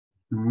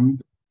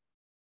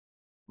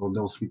for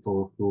those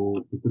people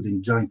who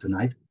couldn't join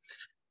tonight.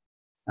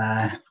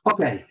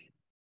 Okay.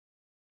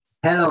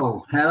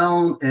 Hello.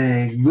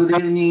 Good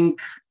evening,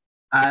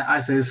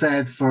 as I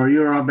said, for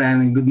Europe,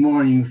 and good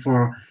morning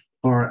for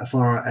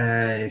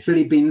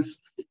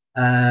Philippines.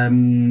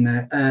 I'm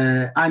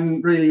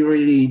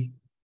really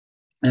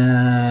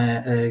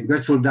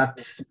grateful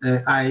that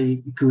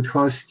I could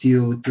host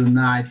you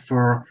tonight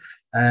for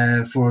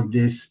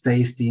this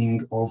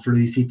tasting of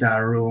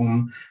Luisita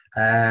room,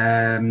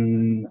 the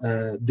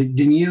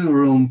new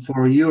room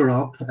for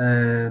Europe.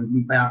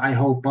 I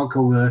hope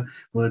Paco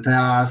will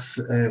tell us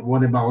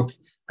what about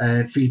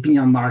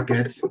Filipino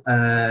market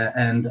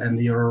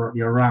and your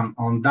run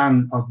on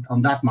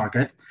that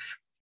market,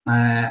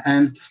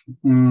 and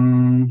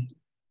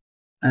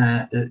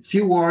a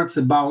few words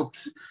about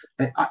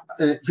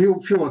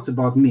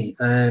me.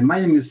 My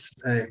name is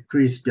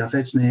Chris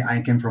Piaseczny.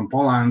 I came from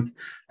Poland.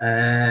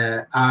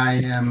 I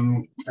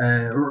am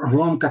a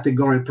rum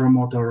category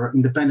promoter,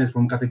 independent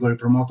rum category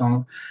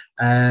promoter,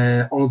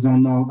 also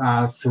known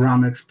as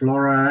rum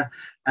explorer.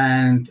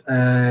 And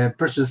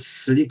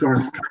Precious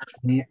Liquors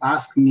company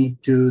asked me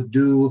to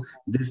do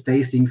this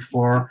tasting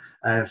for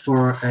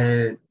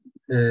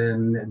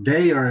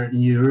their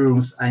new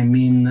rooms. I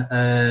mean,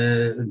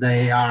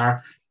 they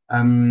are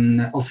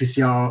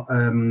official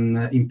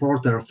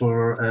importer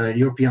for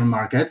European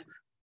market.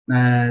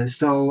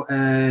 So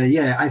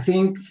I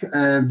think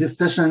this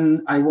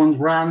session I won't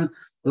run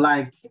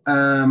like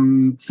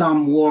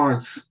some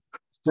words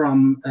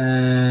from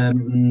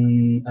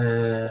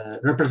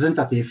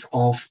representative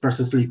of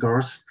Precious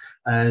Liquors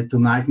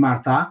tonight,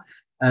 Marta.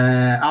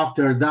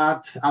 After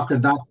that,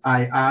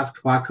 I ask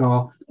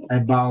Paco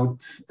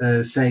about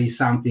say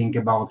something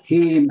about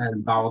him,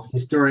 about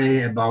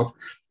history, about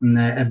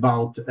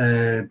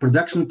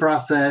production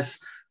process,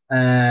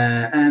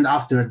 and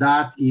after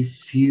that,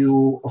 if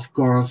you of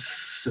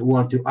course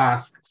want to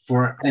ask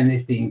for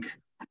anything,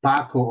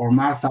 Paco or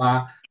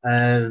Martha,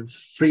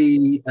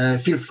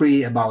 feel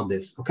free about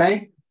this.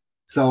 Okay,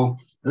 so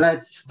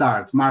let's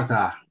start,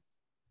 Marta.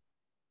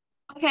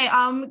 Okay,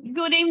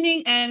 good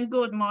evening and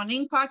good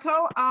morning,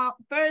 Paco.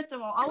 First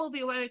of all, I will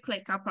be very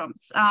quick, I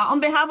promise.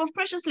 On behalf of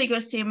Precious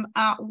Liquors team,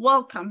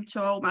 welcome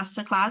to our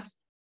masterclass.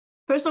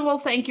 First of all,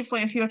 thank you for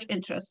your huge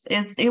interest.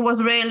 It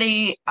was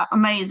really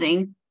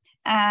amazing,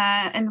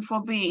 and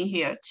for being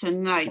here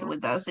tonight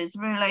with us. It's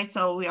really late,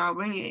 so we are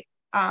really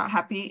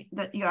happy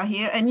that you are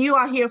here, and you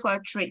are here for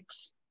a treat.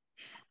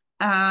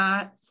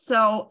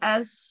 So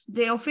as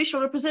the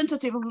official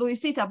representative of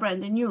Luisita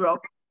brand in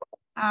Europe,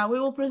 we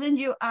will present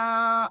you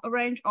a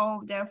range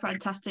of their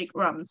fantastic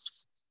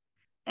rums.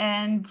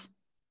 And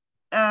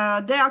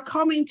they are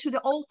coming to the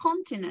old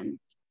continent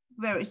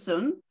very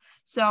soon.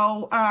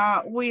 So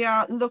we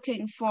are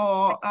looking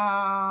for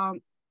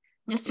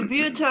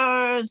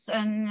distributors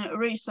and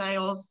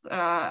resales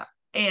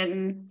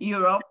in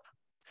Europe.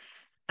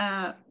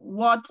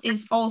 What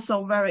is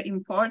also very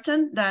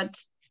important,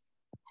 that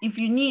if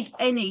you need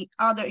any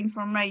other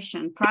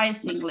information,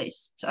 pricing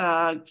list,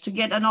 to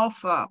get an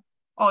offer,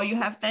 or you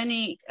have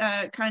any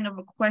kind of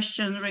a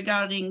question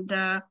regarding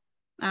the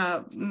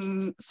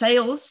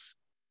sales,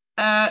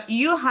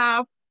 you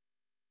have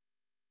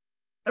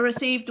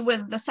received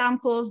with the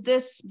samples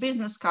this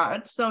business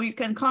card, so you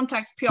can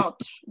contact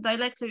Piotr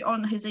directly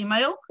on his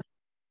email.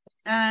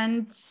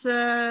 And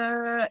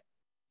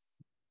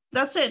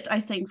that's it,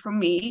 I think, from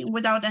me.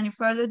 Without any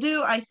further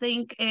ado, I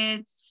think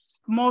it's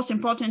most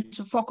important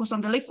to focus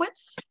on the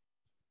liquids.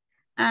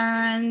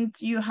 And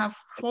you have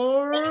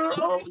 4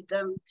 of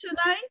them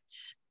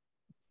tonight.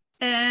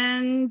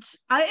 And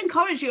I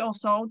encourage you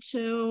also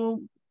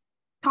to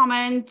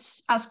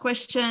comment, ask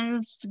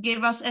questions,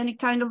 give us any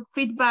kind of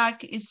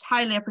feedback. It's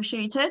highly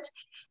appreciated.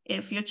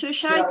 If you're too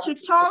shy to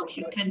talk,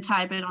 you can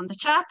type it on the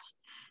chat.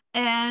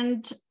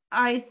 And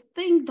I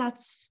think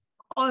that's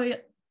all. I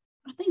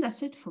think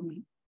that's it for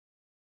me.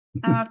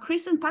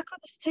 Chris and Paco,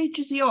 the stage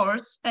is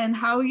yours. And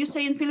how you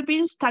say in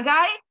Philippines,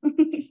 tagay?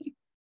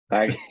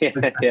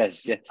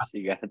 Yes,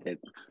 you got it.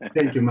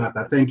 Thank you,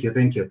 Marta. Thank you.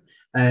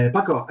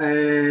 Paco,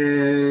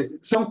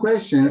 some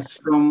questions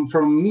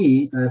from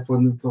me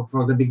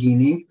for the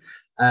beginning,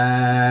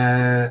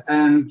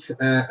 and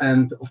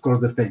of course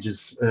the stage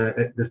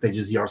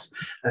is yours.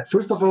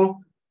 First of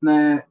all,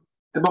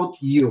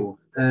 about you.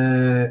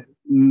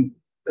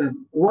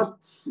 What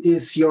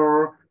is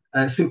your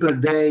simple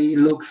day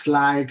looks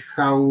like?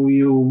 How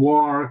you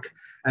work?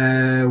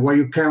 Where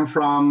you come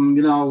from?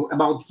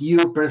 About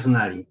you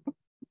personally.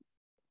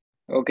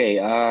 Okay,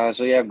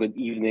 so yeah, good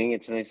evening.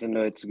 It's nice to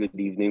know it's good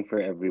evening for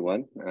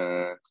everyone.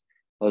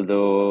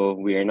 Although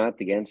we are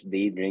not against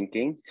day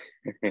drinking.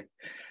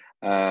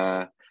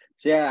 So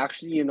yeah,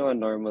 actually, a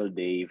normal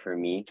day for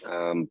me.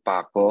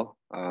 Paco,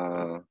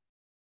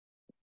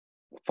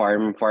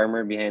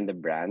 farmer behind the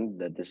brand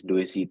that is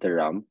Luisita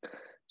rum.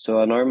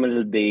 So a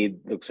normal day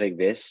looks like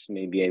this.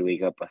 Maybe I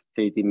wake up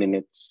 30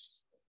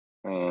 minutes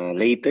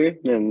later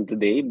than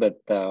today,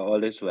 but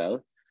all is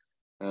well.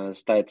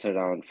 Starts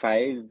around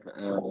 5,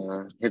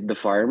 hit the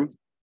farm,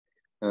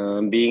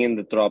 Being in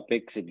the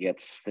tropics, it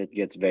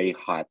gets very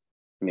hot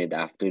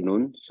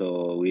mid-afternoon.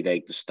 So we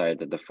like to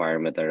start at the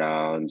farm at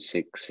around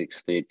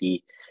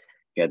 6:30,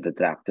 get the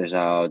tractors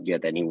out,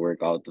 get any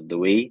work out of the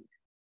way.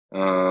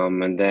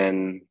 And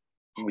then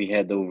I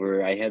head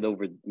over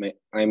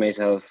I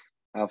myself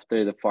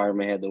after the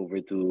farm, I head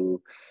over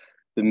to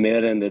the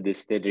mill and the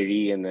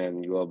distillery and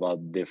then go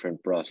about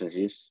different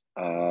processes.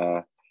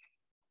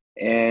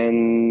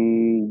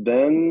 And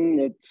then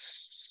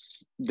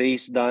it's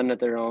days done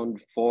at around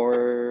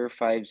 4,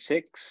 5,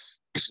 6.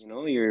 You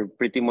know, you're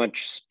pretty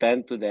much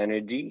spent with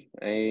energy.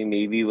 I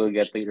maybe will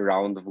get a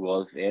round of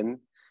golf in.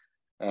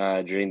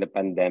 During the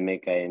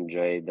pandemic, I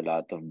enjoyed a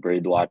lot of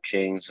bird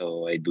watching,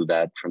 so I do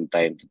that from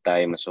time to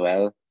time as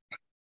well.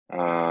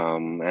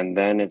 And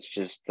then it's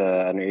just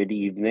an early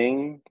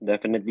evening,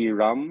 definitely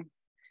rum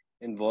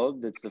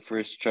involved. It's the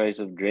first choice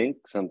of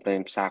drink,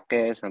 sometimes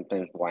sake,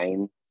 sometimes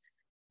wine.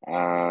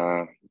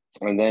 Uh,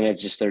 and then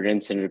it's just a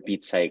rinse and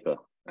repeat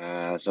cycle.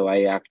 So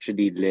I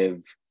actually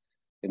live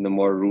in the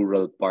more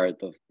rural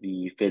part of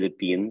the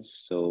Philippines.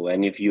 So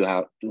any of you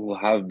who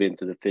have been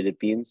to the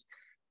Philippines,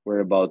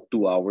 we're about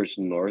 2 hours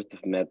north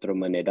of Metro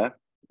Manila.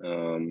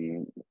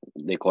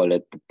 They call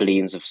it the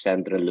Plains of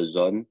Central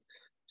Luzon.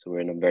 So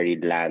we're in a very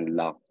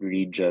landlocked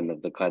region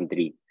of the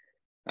country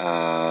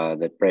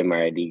that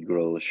primarily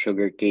grows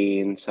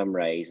sugarcane, some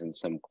rice, and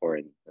some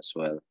corn as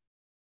well.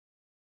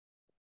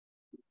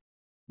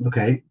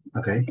 Okay.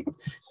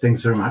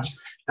 Thanks very much.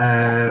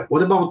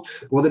 What about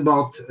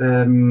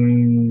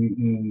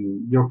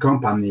your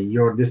company,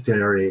 your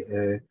distillery?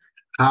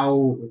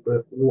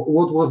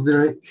 What was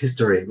the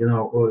history? You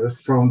know,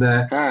 from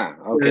the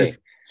okay.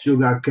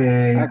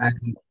 sugarcane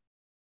and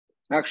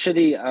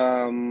Actually,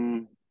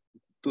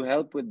 to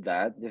help with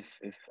that, if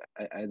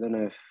I don't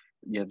know if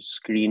you have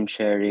screen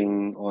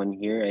sharing on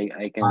here,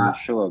 I can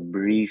show a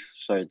brief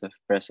sort of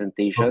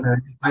presentation.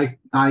 Okay.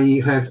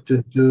 I have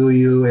to do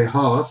you a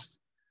host.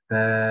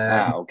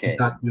 Okay.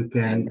 That you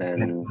can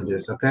then, do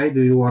this. Okay.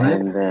 Do you want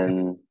it? And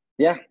then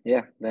yeah.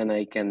 Then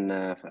I can.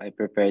 I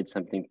prepared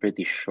something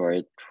pretty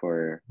short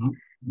for you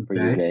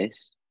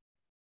guys.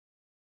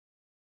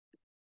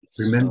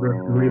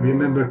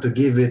 Remember to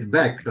give it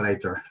back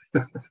later.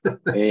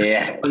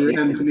 Yeah. For your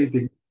end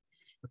meeting.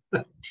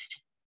 Okay.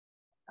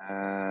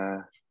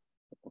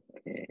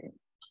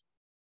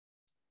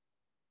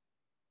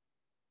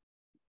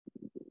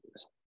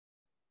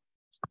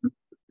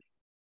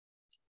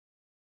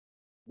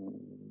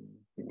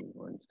 Give me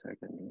 1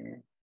 second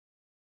here.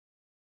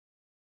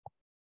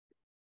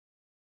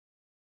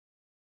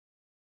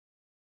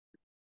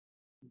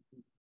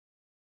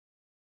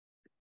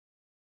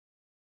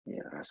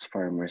 Yeah, us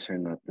farmers are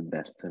not the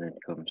best when it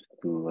comes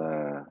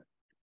to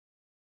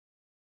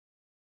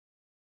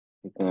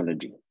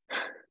technology.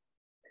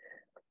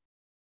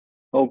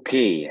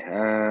 Okay,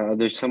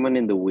 there's someone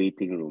in the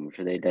waiting room.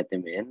 Should I let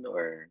him in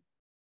or?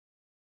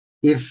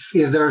 If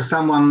there's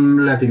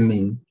someone letting me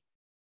in.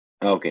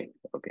 Okay.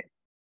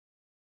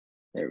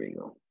 There we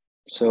go.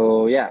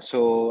 So yeah,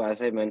 so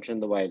as I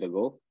mentioned a while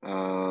ago,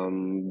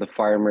 the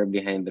farmer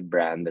behind the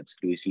brand, that's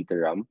Luisita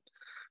rum.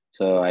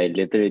 So I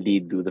literally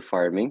do the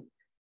farming.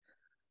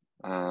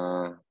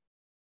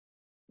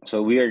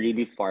 So we are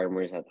really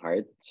farmers at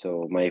heart.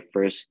 So my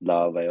first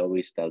love, I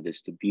always tell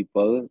this to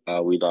people.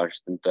 We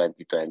launched in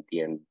 2020,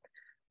 and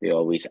we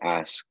always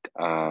ask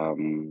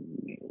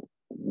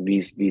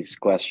these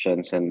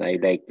questions. And I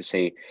like to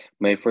say,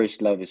 my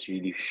first love is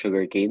really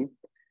sugarcane.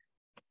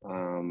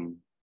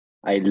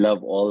 I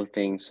love all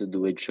things to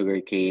do with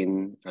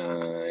sugarcane.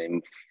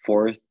 I'm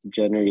fourth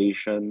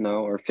generation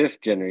now, or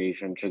fifth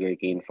generation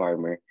sugarcane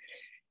farmer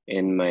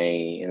in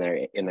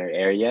our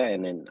area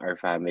and in our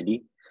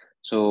family.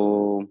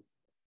 So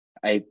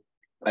I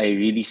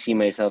really see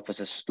myself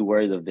as a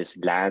steward of this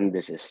land,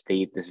 this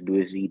estate, this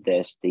Luisita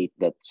estate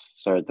that's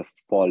sort of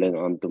fallen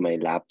onto my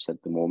laps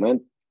at the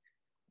moment.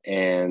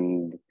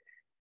 And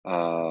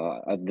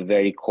at the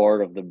very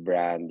core of the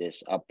brand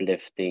is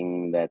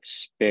uplifting that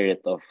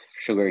spirit of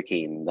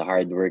sugarcane. The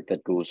hard work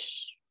that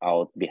goes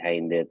out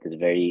behind it is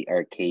very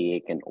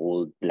archaic and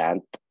old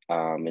plant.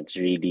 It's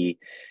really,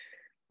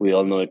 we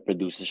all know it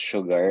produces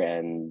sugar,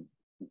 and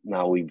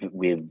now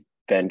we've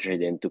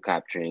ventured into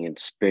capturing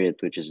its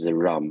spirit, which is the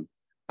rum.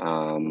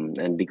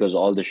 And because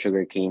all the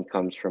sugarcane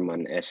comes from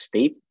an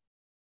estate,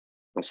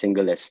 a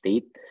single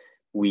estate,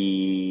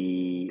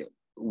 we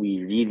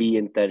really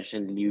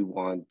intentionally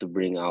want to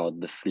bring out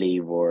the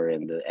flavor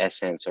and the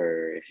essence,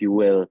 or if you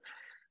will,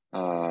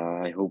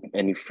 I hope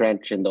any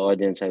French in the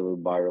audience, I will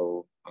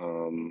borrow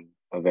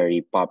a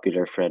very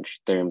popular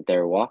French term,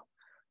 terroir,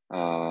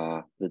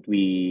 that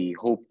we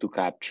hope to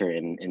capture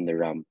in the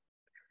rum.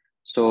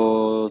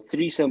 So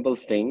 3 simple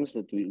things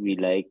that we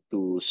like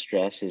to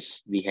stress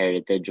is the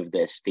heritage of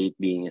the estate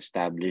being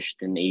established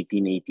in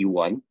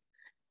 1881.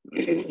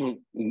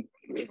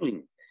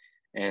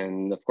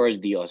 And of course,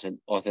 the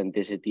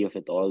authenticity of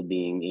it all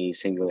being a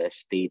single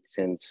estate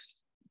since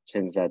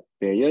that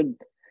period.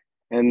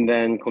 And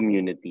then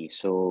community.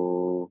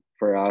 So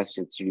for us,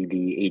 it's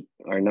really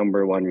our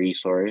number one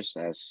resource,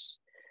 as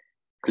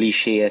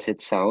cliche as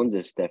it sounds,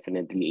 is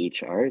definitely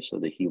HR, so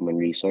the human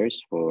resource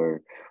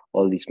for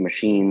all these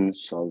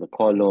machines, all the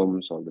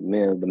columns, all the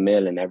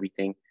mill and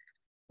everything.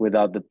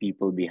 Without the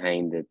people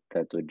behind it,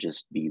 that would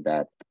just be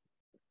that.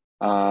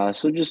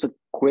 So just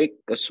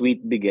a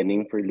sweet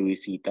beginning for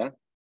Luisita.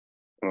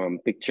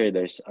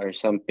 There's are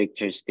some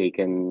pictures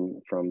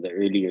taken from the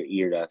earlier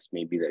eras,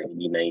 maybe the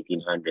early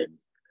 1900s.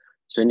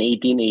 So in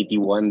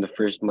 1881, the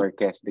first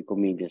Marqués de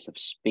Comedias of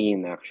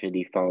Spain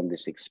actually found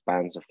this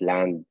expanse of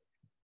land.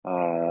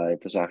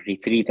 It was actually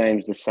three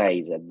times the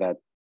size at that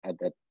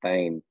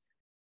time,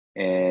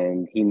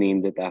 and he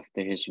named it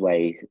after his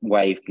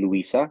wife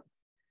Luisa.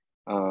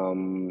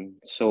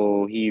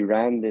 So he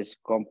ran this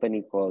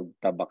company called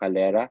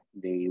Tabacalera.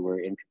 They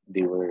were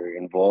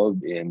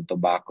involved in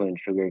tobacco and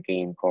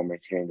sugarcane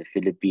commerce here in the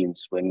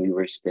Philippines when we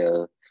were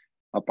still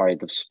a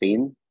part of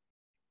Spain.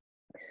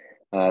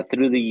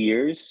 Through the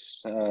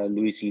years,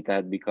 Luisita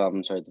had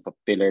become sort of a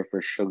pillar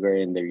for sugar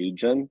in the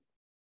region,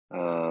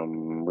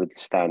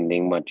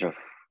 withstanding much of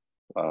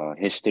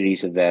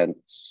history's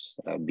events,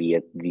 be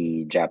it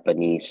the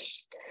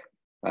Japanese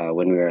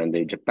when we were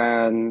under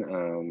Japan,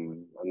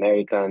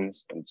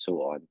 Americans, and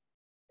so on.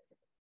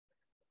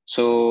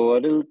 So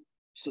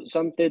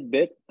some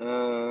tidbit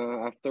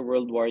after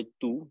World War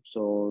II.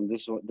 So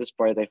this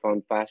part I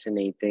found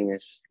fascinating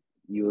is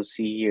you'll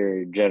see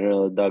here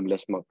General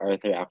Douglas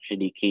MacArthur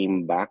actually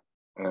came back.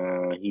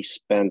 He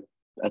spent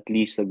at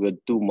least a good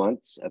 2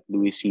 months at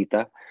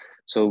Luisita.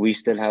 So we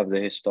still have the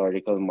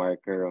historical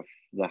marker of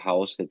the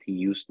house that he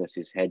used as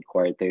his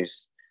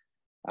headquarters.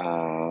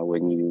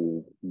 When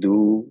you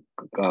do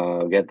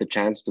get the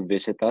chance to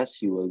visit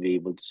us, you will be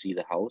able to see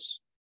the house.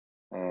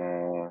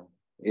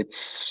 It's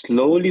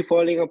slowly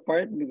falling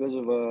apart because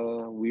of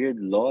a weird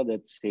law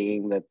that's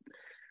saying that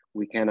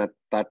we cannot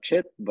touch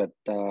it, but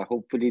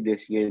hopefully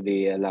this year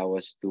they allow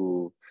us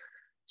to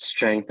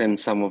strengthen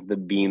some of the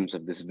beams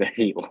of this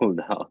very old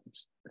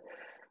house.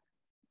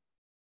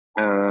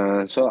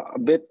 So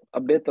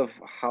a bit of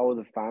how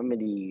the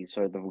family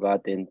sort of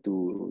got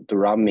into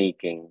rum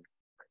making.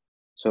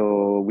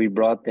 So we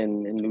brought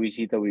in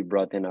Luisita, we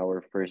brought in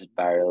our first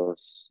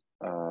barrels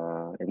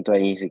in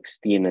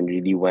 2016 and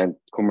really went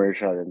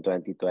commercial in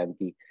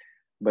 2020.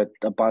 But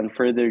upon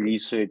further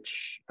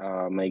research,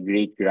 my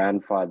great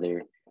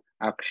grandfather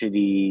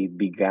actually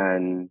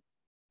began,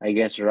 I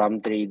guess,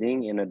 rum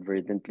trading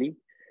inadvertently.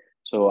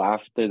 So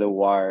after the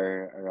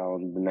war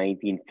around the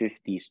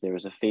 1950s, there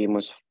was a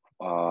famous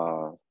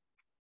fort.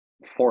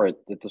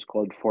 It was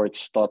called Fort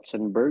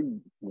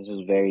Stotzenberg. This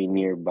is very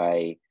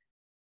nearby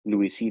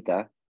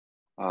Luisita.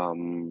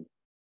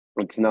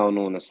 It's now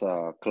known as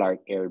Clark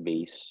Air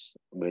Base,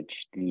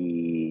 which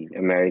the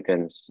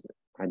Americans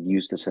had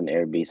used as an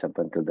air base up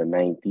until the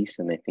 90s,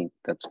 and I think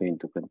that's going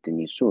to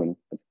continue soon.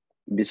 But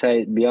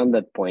beyond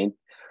that point,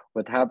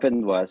 what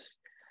happened was,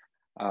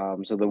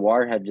 so the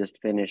war had just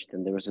finished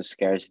and there was a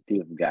scarcity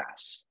of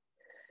gas.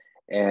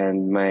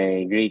 And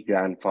my great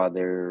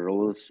grandfather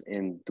rolls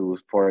into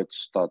Fort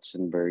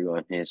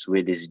Stotzenberg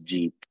with his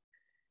Jeep,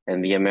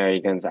 and the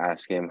Americans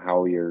ask him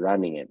how you're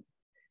running it.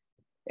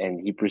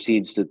 And he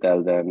proceeds to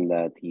tell them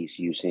that he's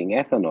using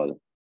ethanol.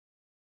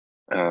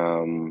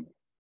 And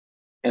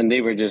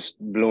they were just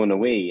blown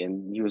away.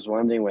 And he was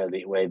wondering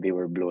why they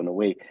were blown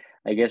away.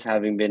 I guess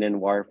having been in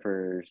war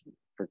for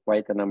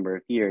quite a number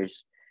of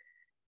years,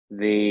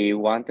 they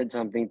wanted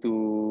something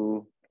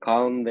to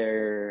calm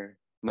their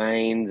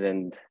minds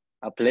and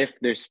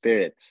uplift their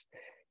spirits.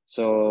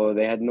 So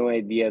they had no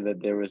idea that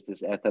there was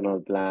this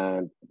ethanol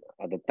plant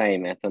at the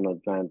time,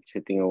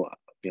 sitting,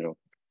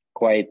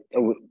 quite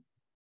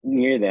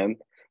near them.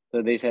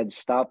 So they said,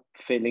 stop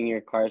filling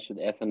your cars with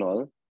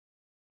ethanol.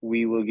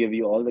 We will give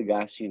you all the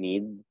gas you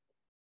need,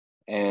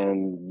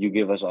 and you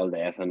give us all the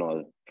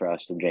ethanol for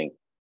us to drink.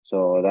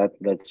 So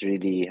that's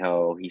really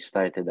how he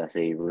started as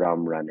a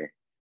rum runner.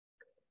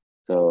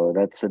 So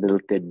that's a little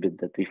tidbit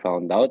that we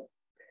found out.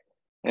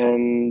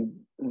 And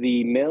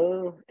the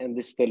mill and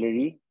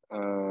distillery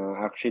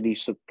actually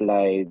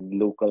supplied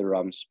local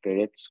rum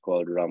spirits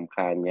called rum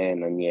caña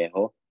and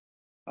añejo.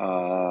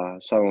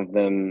 Some of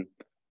them,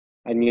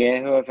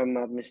 añejo, if I'm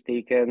not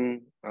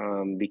mistaken,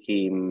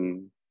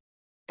 became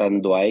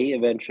tanduay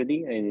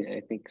eventually.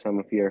 I think some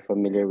of you are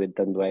familiar with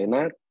tanduay.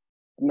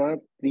 Not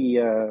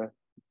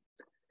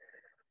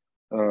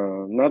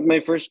my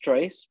first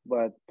choice,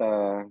 but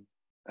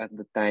at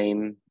the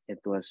time it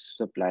was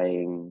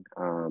supplying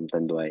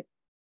tanduay.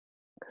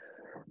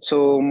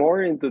 So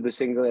more into the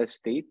single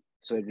estate.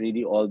 So it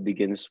really all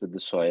begins with the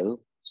soil.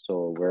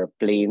 So we're a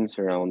plain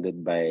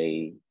surrounded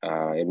by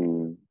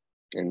in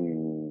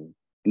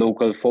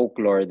local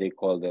folklore they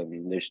call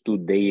them. There's two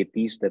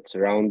deities that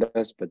surround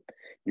us, but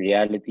in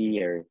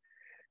reality or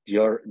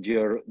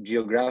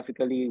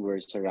geographically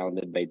we're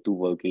surrounded by two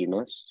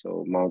volcanoes.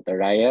 So Mount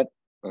Arayat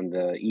on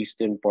the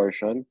eastern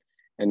portion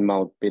and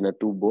Mount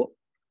Pinatubo,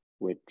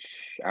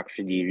 which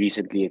actually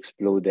recently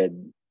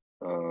exploded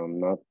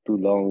not too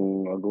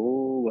long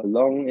ago,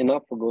 long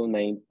enough ago,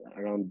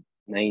 around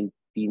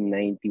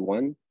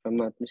 1991, if I'm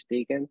not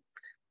mistaken.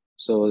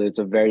 So it's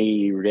a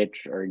very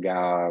rich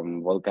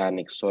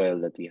volcanic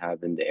soil that we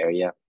have in the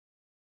area.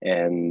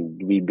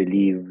 And we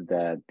believe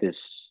that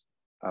this,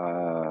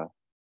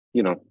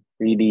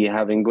 really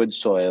having good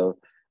soil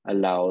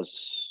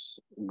allows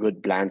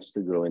good plants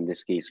to grow. In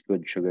this case,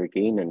 good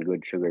sugarcane, and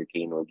good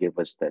sugarcane will give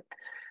us that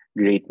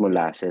great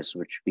molasses,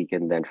 which we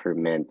can then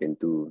ferment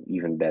into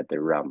even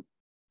better rum.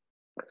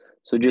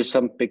 So just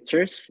some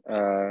pictures.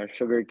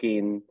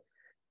 Sugarcane,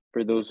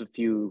 for those of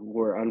you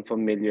who are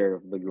unfamiliar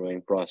with the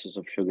growing process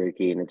of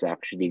sugarcane, it's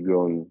actually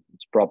grown,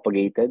 it's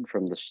propagated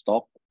from the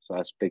stalk. So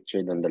as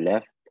pictured on the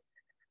left,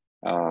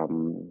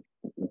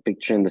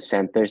 picture in the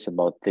center is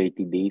about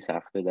 30 days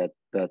after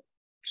that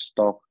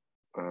stalk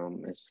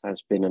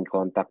has been in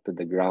contact to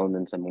the ground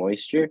and some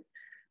moisture.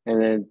 And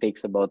then it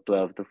takes about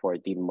 12 to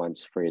 14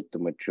 months for it to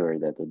mature.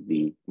 That would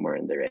be more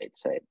on the right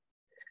side.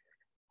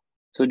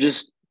 So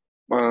just,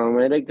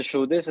 I'd like to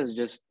show this as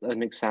just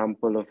an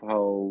example of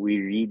how we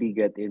really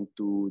get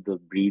into the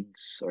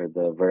breeds or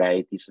the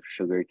varieties of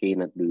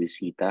sugarcane at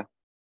Luisita.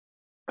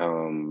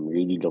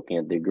 Really looking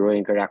at their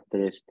growing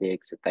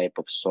characteristics, the type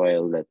of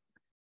soil that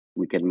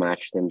we can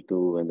match them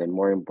to, and then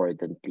more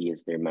importantly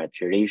is their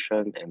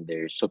maturation and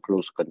their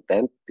sucrose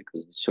content,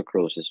 because the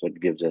sucrose is what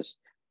gives us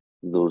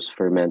those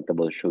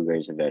fermentable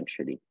sugars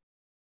eventually.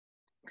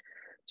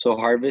 So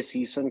harvest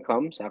season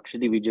comes.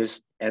 Actually, we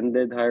just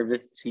ended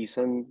harvest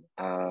season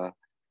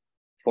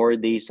 4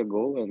 days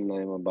ago, and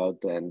I'm about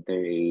to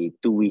enter a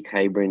 2-week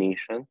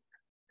hibernation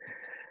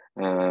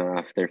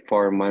after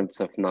 4 months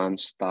of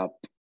nonstop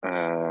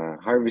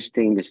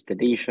harvesting,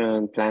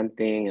 distillation,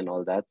 planting, and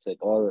all that. So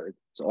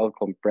it's all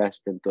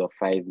compressed into a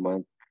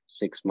 5-month,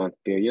 6-month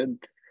period.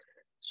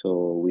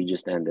 So we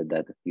just ended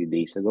that a few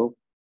days ago.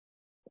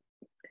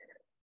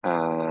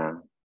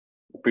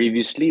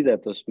 Previously,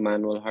 that was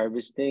manual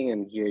harvesting,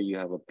 and here you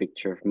have a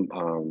picture from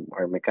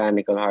our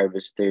mechanical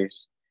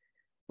harvesters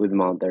with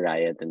Mount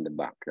Arayat in the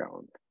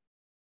background.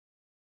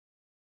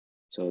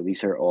 So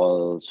these are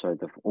all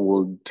sort of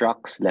old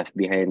trucks left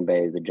behind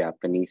by the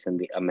Japanese and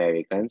the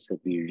Americans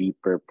that we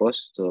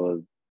repurposed.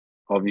 So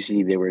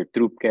obviously they were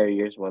troop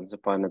carriers once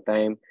upon a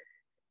time,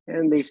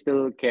 and they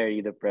still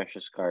carry the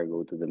precious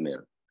cargo to the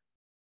mill.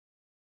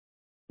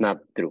 Not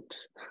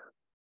troops.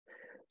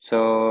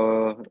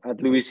 So at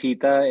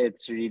Luisita,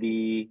 it's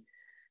really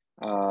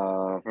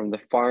from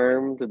the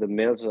farm to the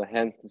mill, so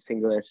hence the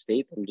single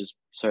estate. I'm just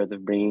sort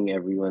of bringing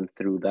everyone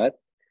through that.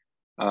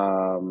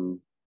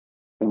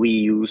 We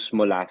use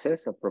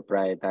molasses, a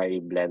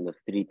proprietary blend of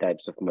 3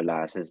 types of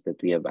molasses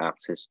that we have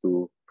access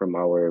to from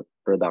our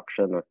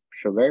production of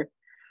sugar.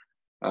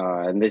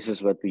 And this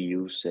is what we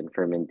use in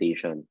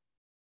fermentation.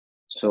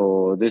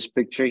 So this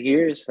picture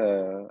here is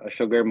a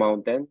sugar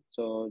mountain.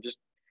 So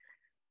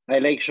I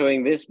like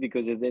showing this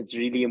because it's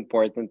really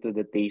important to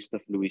the taste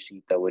of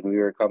Luisita. When we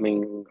were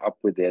coming up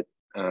with it,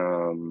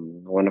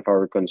 one of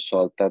our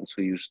consultants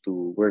who used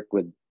to work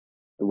with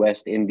the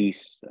West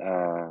Indies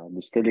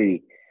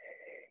distillery,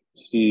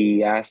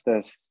 he asked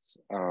us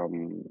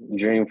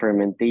during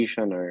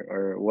fermentation,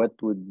 or what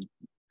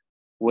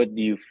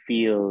do you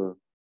feel,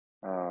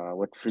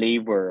 what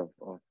flavor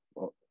of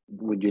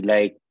would you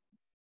like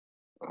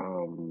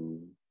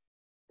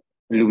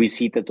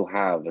Luisita to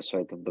have as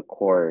sort of the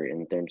core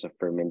in terms of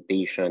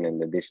fermentation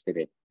and the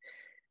distillate.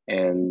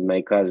 And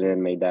my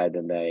cousin, my dad,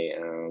 and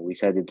I, we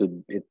said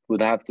it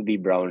would have to be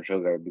brown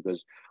sugar,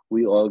 because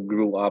we all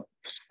grew up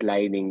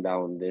sliding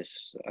down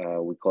this,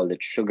 we call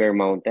it Sugar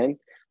Mountain.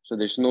 So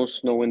there's no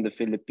snow in the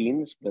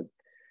Philippines, but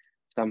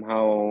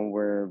somehow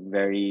we're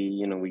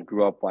very, we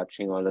grew up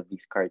watching all of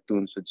these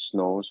cartoons with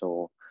snow.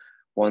 So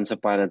once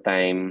upon a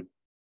time,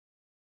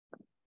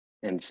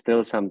 and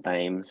still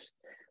sometimes,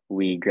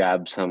 we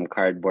grab some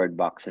cardboard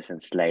boxes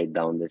and slide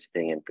down this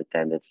thing and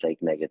pretend it's like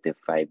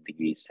 -5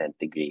 degrees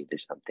centigrade or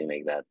something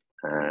like that.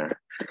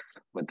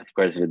 But of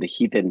course, with the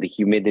heat and the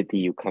humidity,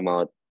 you come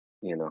out,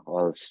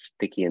 all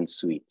sticky and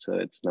sweet. So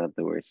it's not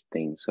the worst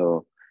thing.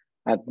 So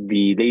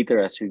later,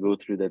 as we go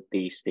through the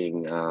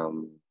tasting,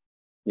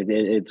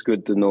 it's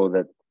good to know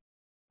that,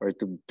 or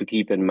to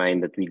keep in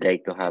mind that we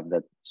like to have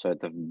that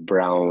sort of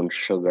brown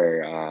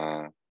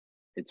sugar.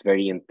 It's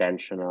very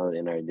intentional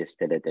in our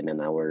distillate and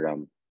in our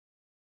rum.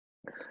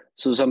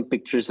 So some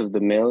pictures of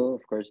the mill.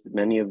 Of course,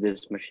 many of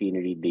this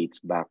machinery dates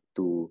back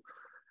to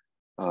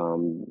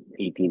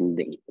late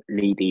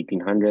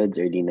 1800s,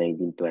 early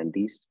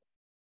 1920s.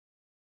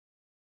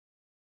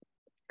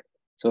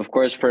 So of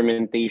course,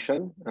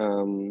 fermentation,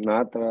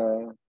 not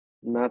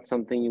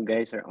something you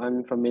guys are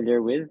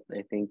unfamiliar with.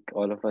 I think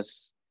all of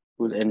us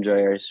will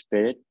enjoy our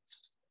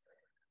spirits.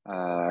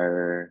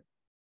 Our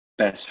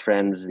best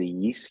friends, the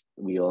yeast.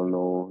 We all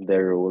know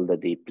their role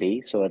that they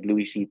play. So at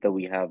Luisita,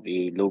 we have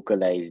a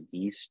localized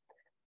yeast.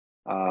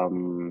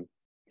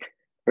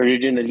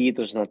 Originally, it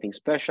was nothing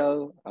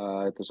special.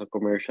 It was a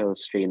commercial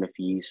strain of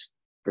yeast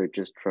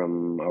purchased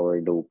from our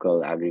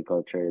local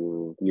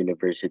agricultural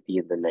university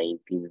in the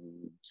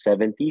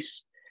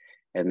 1970s.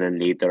 And then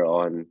later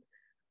on,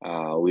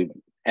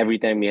 every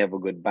time we have a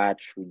good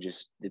batch,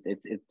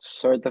 it's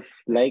sort of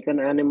like an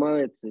animal.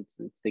 It's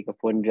like a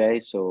fungi.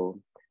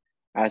 So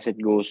as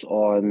it goes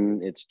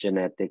on, its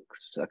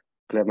genetics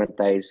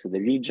acclimatize to the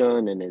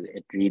region, and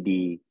it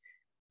really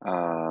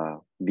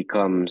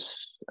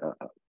becomes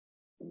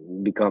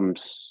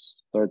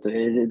sort of,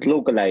 it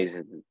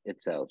localizes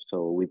itself.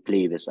 So we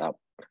play this up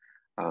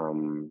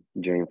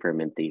during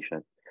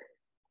fermentation.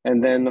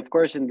 And then, of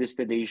course, in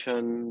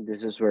distillation,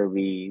 this is where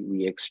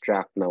we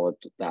extract now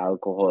the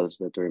alcohols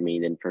that were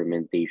made in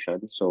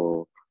fermentation.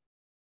 So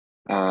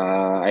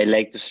I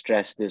like to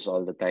stress this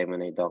all the time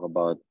when I talk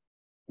about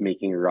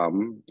making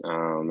rum.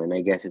 And I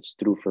guess it's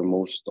true for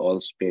most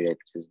all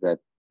spirits, is that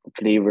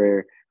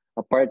flavor,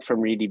 apart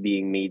from really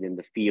being made in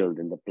the field,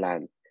 in the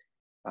plant,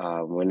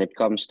 when it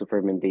comes to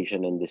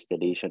fermentation and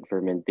distillation,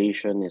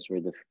 fermentation is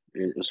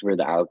where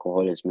the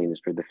alcohol is made,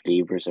 is where the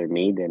flavors are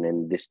made, and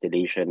in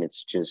distillation,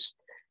 it's just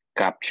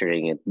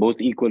capturing it.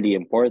 Both equally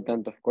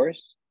important, of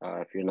course.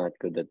 If you're not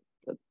good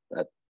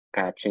at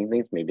catching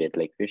things, maybe at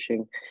like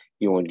fishing,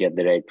 you won't get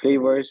the right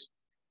flavors.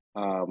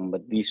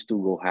 But these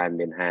two go hand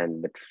in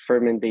hand. But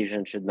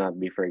fermentation should not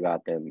be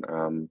forgotten.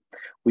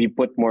 We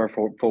put more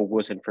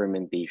focus in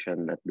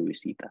fermentation at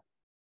Luisita.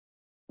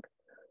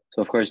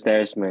 So of course,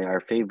 there's our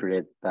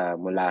favorite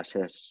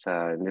molasses.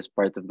 In this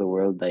part of the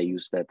world, I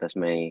use that as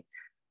my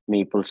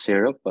maple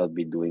syrup. I'll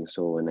be doing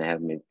so when I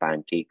have my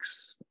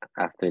pancakes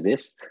after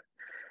this.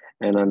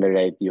 And on the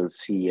right, you'll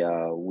see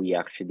we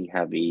actually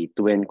have a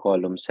twin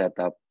column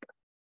setup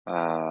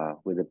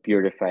with a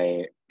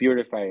purifier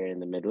in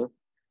the middle.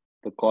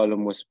 The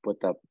column was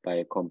put up by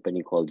a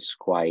company called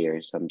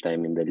Squire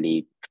sometime in the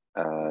late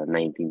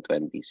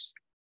 1920s.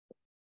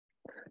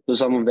 So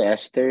some of the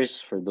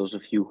esters, for those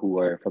of you who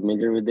are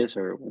familiar with this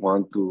or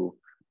want to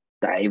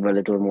dive a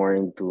little more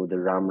into the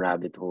rum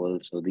rabbit hole,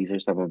 so these are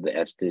some of the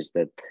esters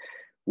that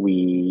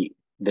we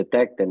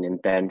detect and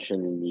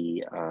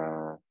intentionally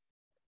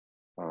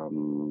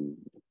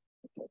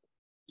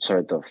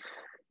sort of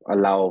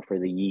allow for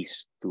the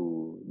yeast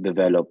to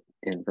develop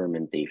in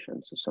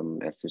fermentation. So some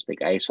esters like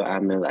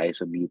isoamyl,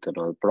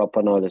 isobutanol,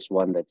 propanol is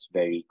one that's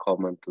very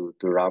common to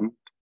rum.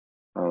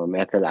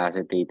 Ethyl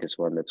acetate is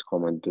one that's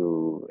common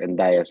to, and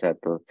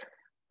diacetyl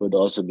would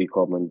also be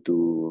common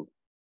to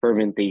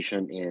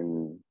fermentation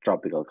in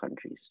tropical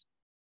countries.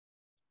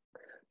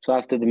 So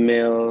after the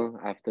mill,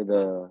 after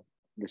the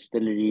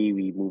distillery,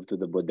 we moved to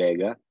the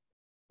bodega,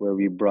 where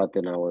we brought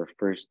in our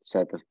first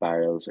set of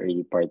barrels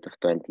early part of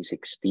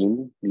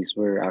 2016. These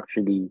were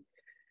actually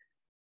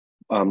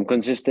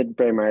consisted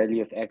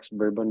primarily of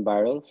ex-bourbon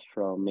barrels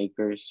from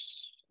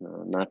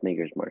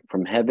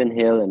from Heaven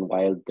Hill and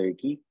Wild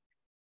Turkey.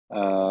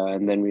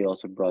 And then we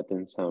also brought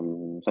in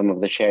some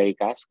of the sherry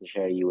casks, the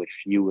sherry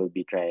which you will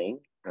be trying,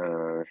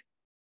 Pedro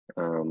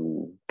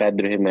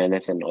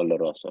Jimenez and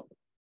Oloroso.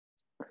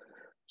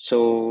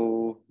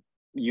 So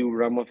you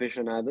rum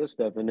aficionados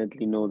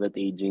definitely know that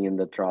aging in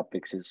the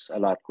tropics is a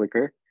lot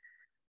quicker.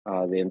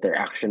 The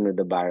interaction with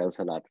the barrels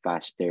a lot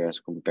faster as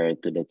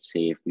compared to, let's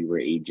say, if we were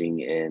aging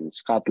in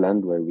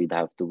Scotland, where we'd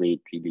have to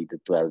wait really the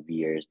 12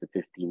 years, the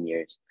 15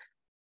 years.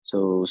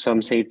 So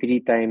some say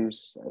 3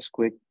 times as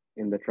quick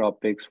in the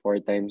tropics, 4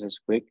 times as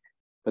quick.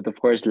 But of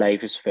course,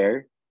 life is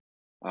fair.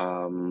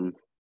 And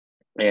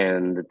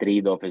the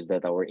trade-off is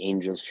that our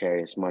angel's share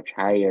is much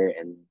higher.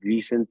 And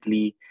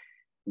recently,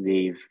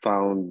 they've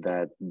found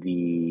that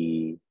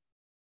the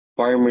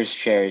farmer's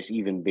share is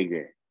even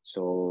bigger.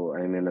 So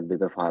I'm in a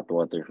bit of hot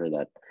water for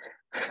that.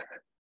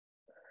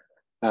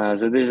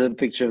 So this is a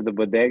picture of the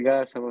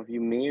bodega. Some of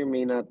you may or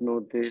may not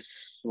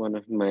notice one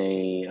of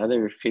my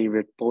other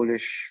favorite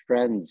Polish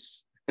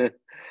friends.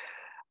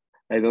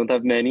 I don't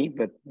have many,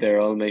 but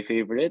they're all my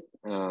favorite.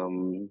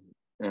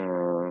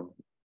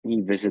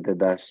 He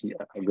visited us.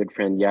 A good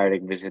friend,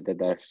 Jarek,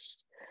 visited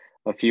us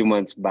a few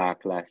months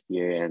back last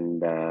year,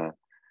 and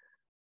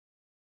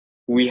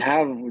we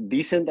have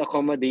decent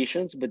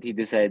accommodations, but he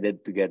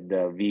decided to get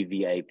the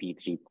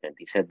VVIP treatment.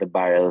 He said the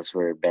barrels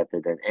were better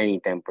than any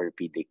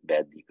Tempur-Pedic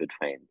bed you could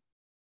find.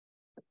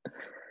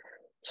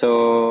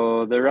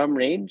 So the rum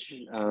range,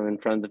 in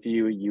front of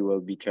you, you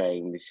will be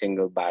trying the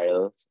single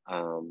barrels.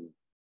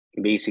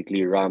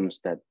 Basically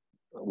rums that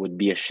would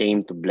be a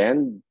shame to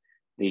blend.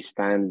 They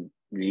stand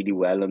really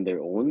well on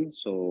their own.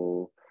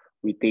 So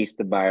we taste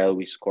the barrel,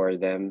 we score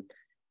them.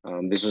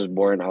 This was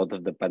born out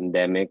of the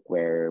pandemic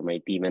where my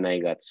team and I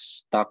got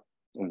stuck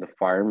on the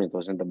farm. It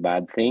wasn't a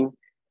bad thing.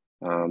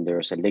 There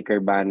was a liquor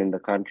ban in the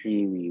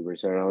country. We were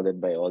surrounded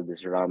by all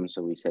this rum.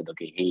 So we said,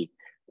 okay, hey,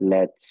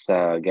 let's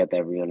get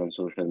everyone on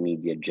social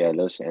media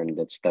jealous and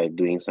let's start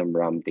doing some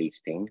rum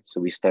tasting. So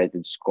we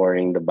started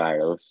scoring the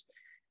barrels.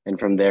 And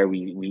from there,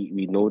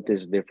 we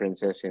noticed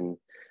differences in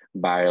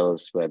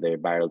barrels, whether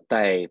barrel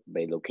type,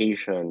 by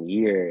location,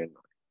 year,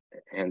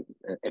 and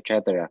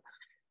etc.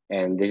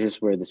 And this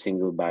is where the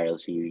single barrel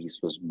series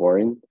was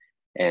born.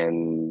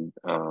 And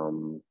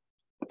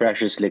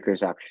Precious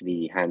Liquors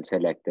actually hand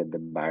selected the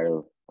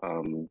barrel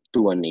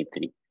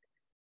 2183.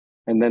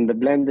 And then the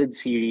blended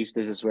series,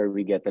 this is where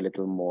we get a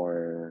little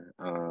more,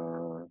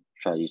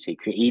 shall you say,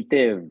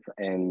 creative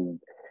and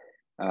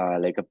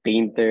like a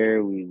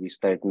painter, we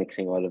start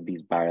mixing all of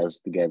these barrels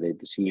together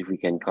to see if we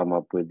can come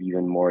up with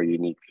even more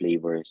unique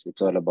flavors.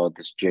 It's all about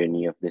this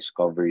journey of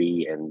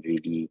discovery and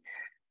really,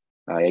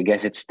 I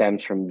guess it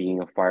stems from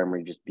being a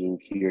farmer, just being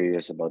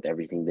curious about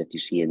everything that you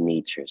see in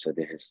nature. So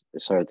this is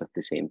sort of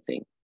the same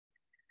thing.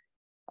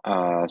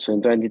 So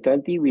in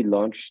 2020, we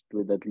launched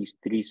with at least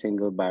 3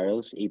 single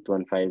barrels,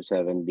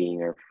 8157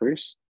 being our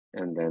first,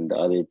 and then the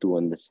other 2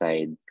 on the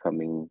side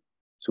coming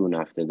soon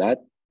after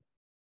that.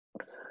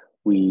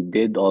 We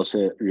did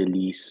also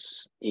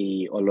release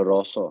a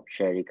Oloroso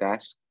sherry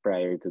cask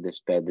prior to this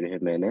Pedro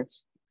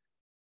Jimenez.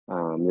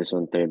 This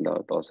one turned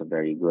out also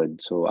very good.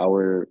 So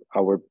our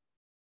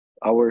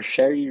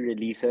sherry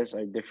releases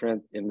are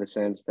different in the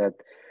sense that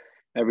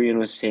everyone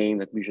was saying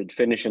that we should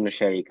finish in a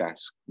sherry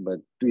cask, but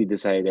we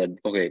decided,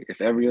 okay,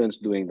 if everyone's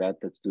doing that,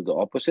 let's do the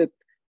opposite.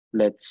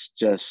 Let's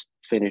just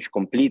finish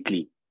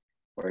completely,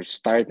 or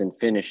start and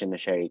finish in a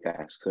sherry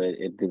cask. So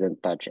it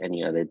didn't touch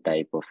any other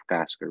type of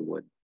cask or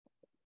wood.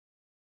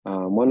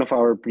 One of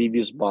our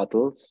previous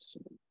bottles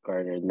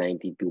garnered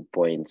 92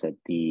 points at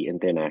the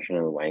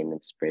International Wine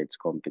and Spirits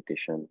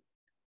competition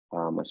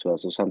as well.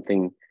 So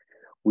something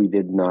we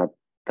did not,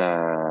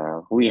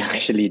 we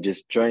actually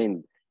just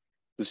joined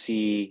to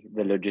see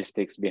the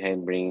logistics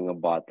behind bringing a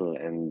bottle.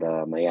 And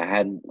I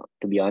had,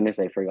 to be honest,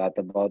 I forgot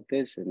about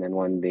this. And then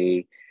one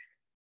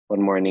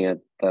morning at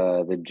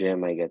the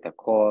gym, I get a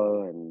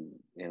call, and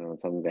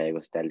some guy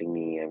was telling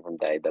me, I'm from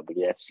the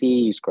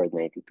IWSC, you scored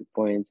 92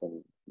 points,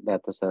 and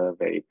that was a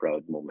very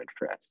proud moment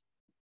for us.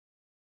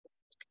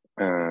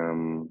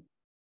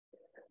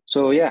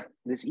 So yeah,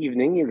 this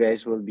evening you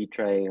guys will be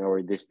trying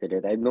our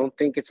distillate. I don't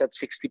think it's at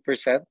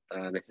 60%.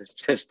 This is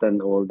just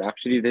an old,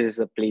 actually this is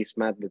a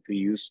placemat that we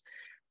use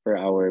for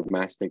our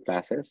master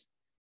classes.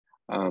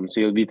 So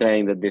you'll be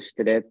trying the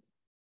distillate,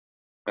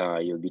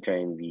 you'll be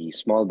trying the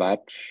small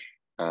batch,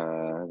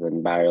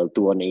 then barrel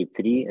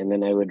 2183, and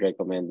then I would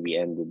recommend we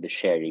end with the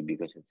sherry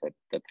because it's at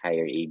that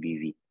higher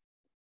ABV.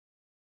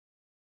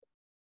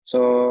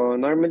 So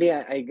normally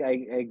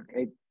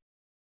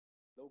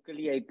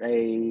locally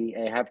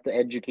I have to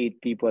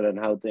educate people on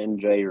how to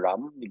enjoy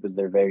rum because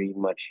they're very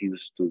much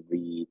used to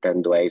the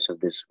Tanduays of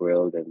this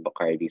world and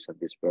Bacardis of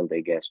this world, I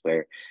guess,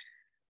 where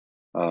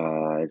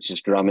it's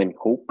just rum and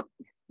coke.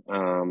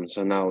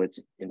 So now it's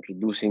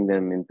introducing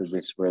them into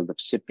this world of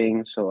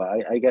sipping. So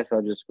I guess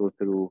I'll just go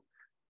through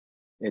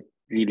it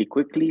really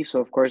quickly. So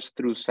of course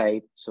through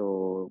site.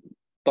 So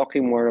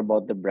talking more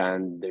about the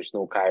brand, there's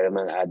no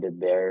caramel added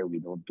there. We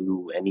don't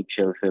do any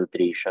chill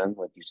filtration.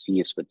 What you see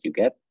is what you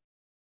get.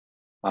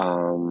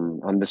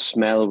 On the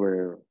smell,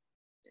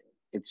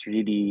 it's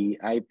really,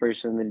 I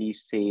personally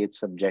say it's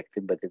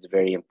subjective, but it's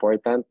very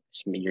important.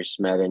 Your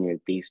smell and your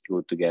taste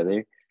go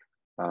together.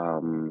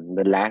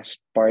 The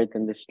last part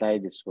in the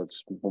slide is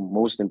what's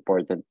most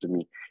important to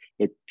me.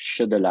 It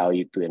should allow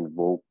you to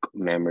invoke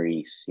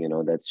memories.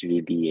 That's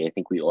really, I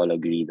think we all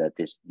agree that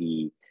is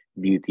the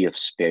beauty of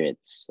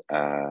spirits.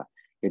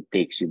 It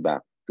takes you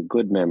back to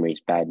good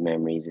memories, bad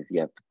memories. If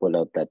you have to pull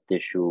out that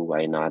tissue,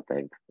 why not?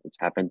 It's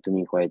happened to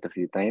me quite a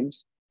few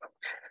times.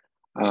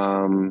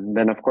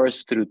 Then of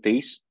course through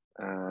taste,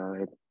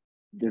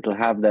 it'll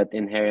have that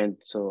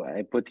inherent. So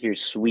I put here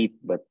sweet,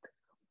 but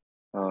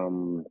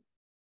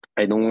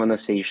I don't want to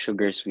say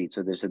sugar sweet.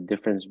 So there's a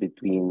difference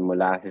between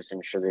molasses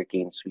and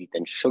sugarcane sweet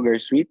and sugar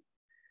sweet.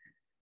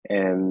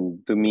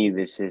 And to me,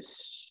 this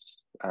is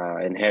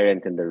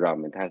inherent in the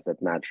rum. It has that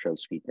natural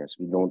sweetness.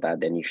 We don't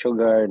add any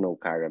sugar, no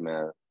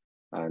caramel,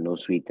 no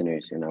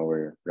sweeteners in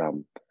our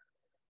rum.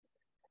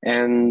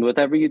 And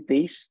whatever you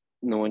taste,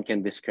 no one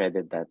can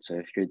discredit that. So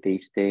if you're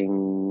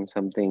tasting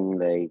something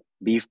like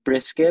beef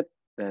brisket,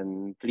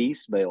 then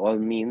please, by all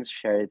means,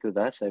 share it with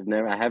us. I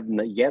have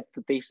not yet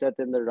to taste that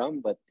in the rum,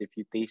 but if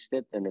you taste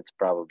it, then it's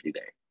probably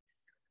there.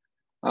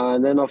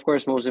 Then, of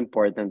course, most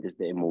important is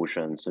the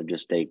emotion. So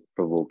just like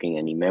provoking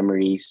any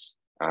memories,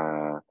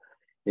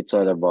 it's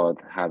all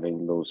about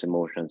having those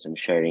emotions and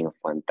sharing a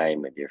fun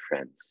time with your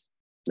friends,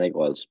 like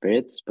all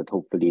spirits, but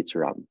hopefully it's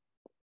rum.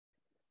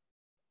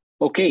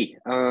 Okay,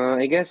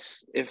 I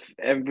guess if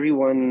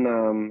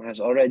everyone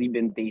has already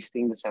been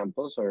tasting the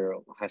samples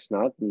or has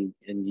not, and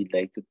you'd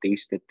like to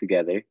taste it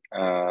together,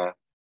 I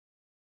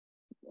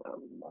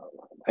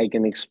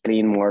can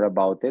explain more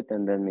about it,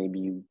 and then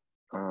maybe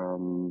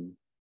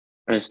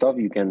stuff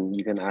you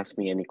can ask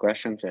me any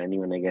questions, or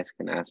anyone I guess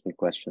can ask me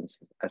questions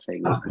as I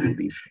go through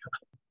these.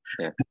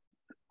 Yeah.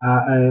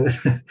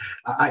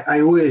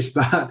 I wish,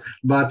 but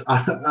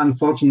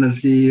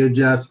unfortunately, you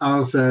just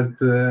answered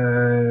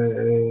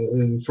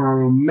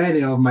for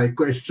many of my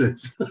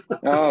questions.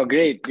 Oh,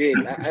 great!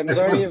 I'm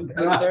sorry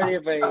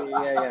if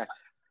yeah.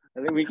 I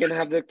think we can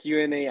have the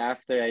Q&A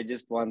after. I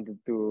just wanted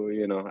to,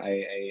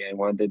 I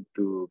wanted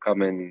to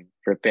come in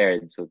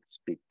prepared, so to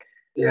speak.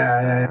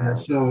 Yeah.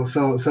 So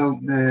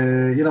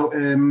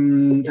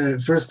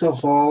first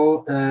of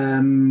all,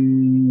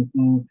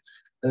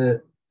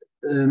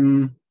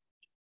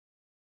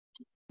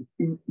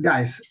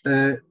 guys,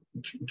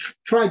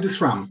 try this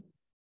rum,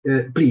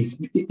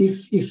 please.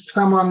 If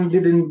someone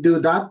didn't do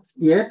that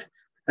yet,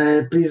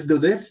 please do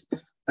this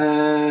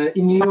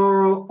in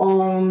your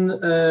own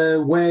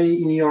way,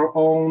 in your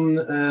own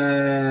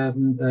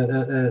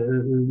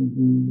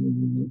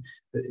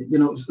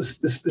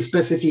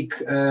specific.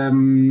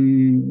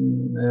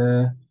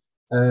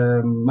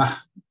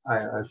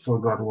 I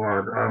forgot the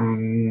word.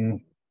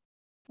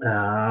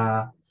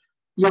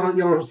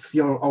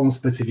 Your own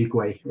specific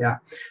way, yeah.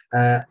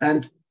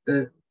 And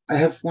I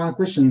have one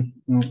question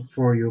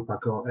for you,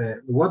 Paco.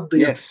 What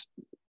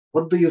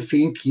do you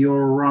think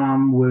your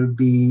RAM will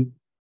be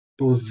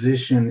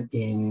positioned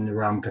in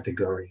RAM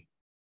category?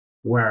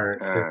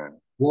 Where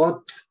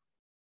what,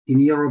 in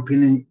your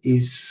opinion,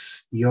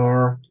 is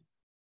your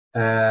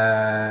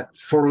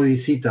for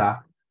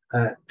Luisita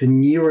the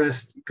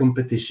nearest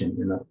competition?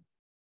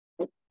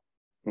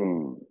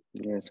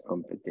 Nearest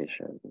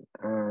competition.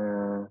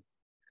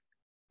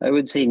 I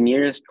would say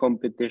nearest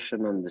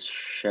competition on the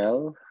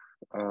shelf.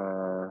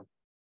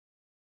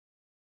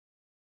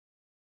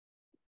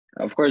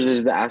 Of course,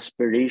 there's the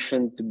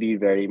aspiration to be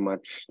very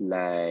much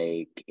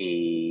like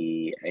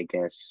I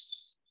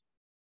guess,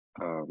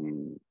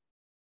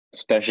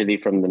 especially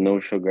from the no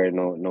sugar,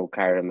 no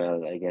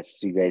caramel. I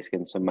guess you guys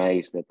can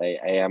surmise that I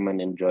am an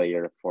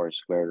enjoyer of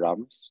Foursquare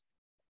rums.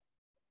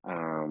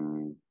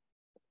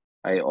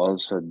 I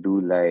also do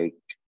like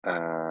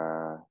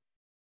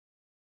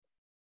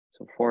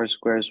so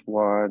Foursquare's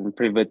one,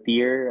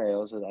 Privateer. I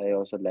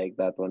also like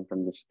that one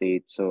from the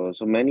States. So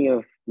many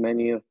of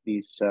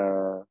these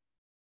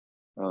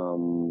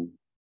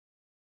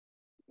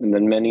and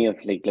then many of,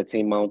 like, let's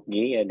say Mount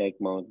Gay. I like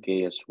Mount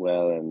Gay as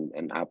well,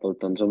 and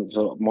Appleton.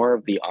 So more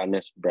of the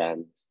honest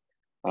brands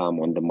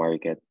on the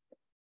market.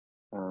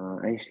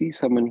 I see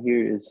someone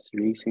here is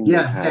raising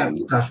their hand.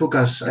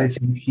 Fukas, I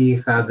think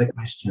he has a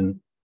question.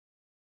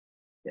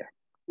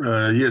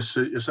 Yes,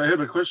 I have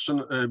a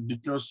question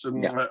because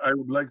I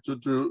would like to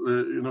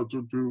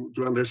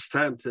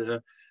understand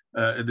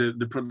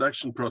the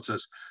production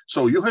process.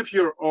 So you have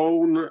your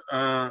own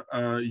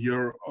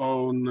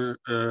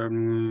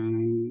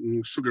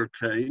sugar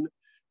cane,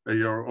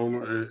 your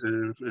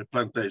own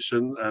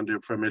plantation, and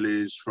your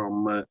family is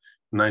from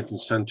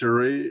 19th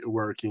century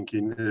working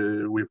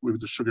with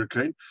the sugar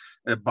cane.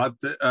 But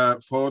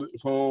for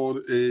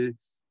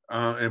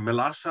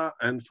melassa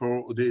and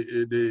for the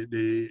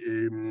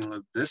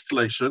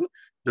distillation,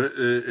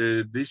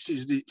 this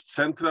is the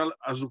Central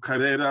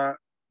Azucarera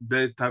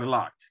de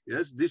Tarlac.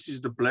 Yes, this is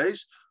the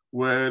place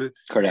where.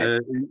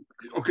 Correct.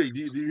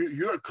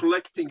 You are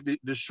collecting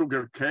the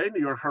sugar cane.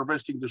 You are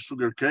harvesting the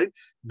sugar cane.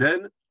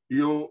 Then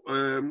you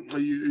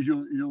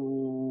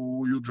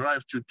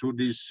drive to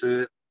this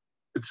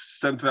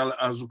Central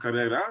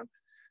Azucarera.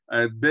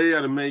 They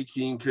are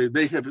making.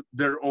 They have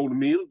their own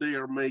mill. They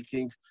are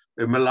making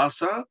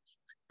melassa,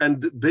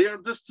 and they are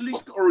distilling,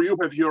 or you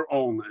have your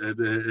own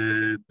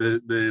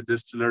the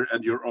distiller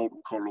and your own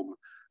column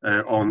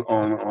on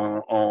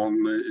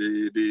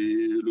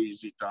the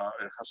Luisita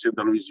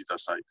Hacienda Luisita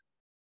side.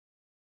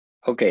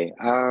 Okay.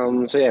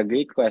 So yeah,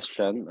 great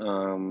question.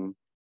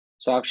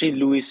 So actually,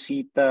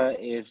 Luisita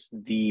is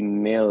the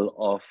mill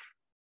of.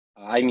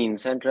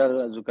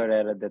 Central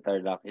Azucarera de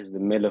Tarlac is the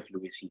mill of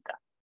Luisita.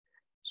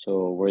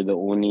 So we're the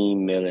only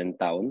mill in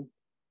town.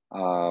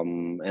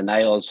 And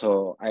I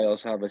also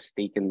have a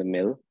stake in the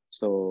mill.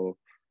 So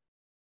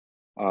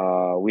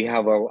we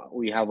have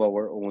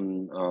our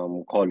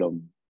own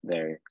column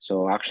there.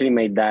 So actually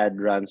my dad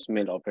runs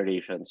mill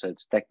operations. So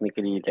it's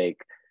technically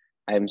like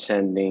I'm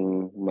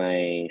sending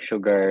my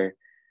sugar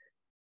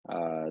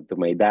to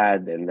my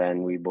dad, and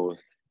then we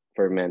both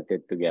ferment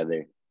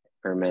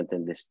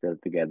and distill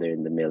together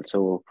in the mill.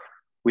 So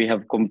we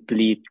have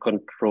complete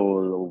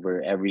control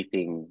over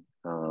everything,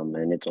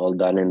 and it's all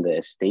done in the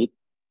estate.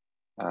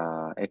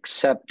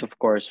 Except, of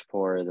course,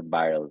 for the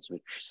barrels,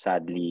 which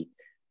sadly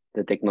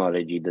the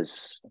technology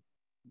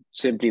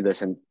simply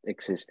doesn't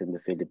exist in the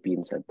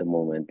Philippines at the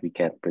moment. We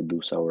can't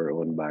produce our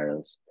own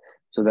barrels.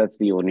 So that's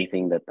the only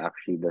thing that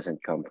actually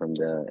doesn't come from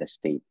the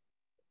estate.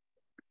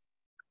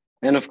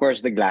 And of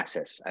course, the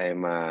glasses. I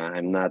am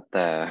not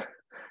a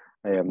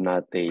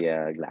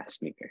glass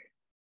maker.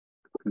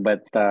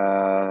 But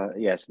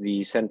yes,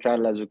 the Central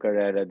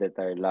Azucarera de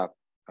Tarlac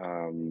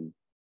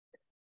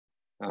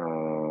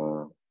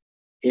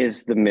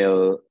is the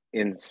mill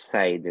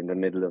inside, in the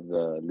middle of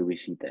the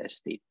Luisita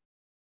estate.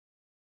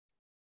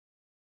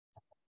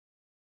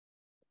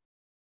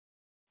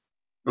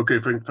 Okay,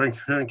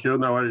 thank you.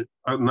 Now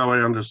I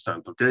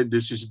understand. Okay,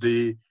 this is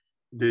the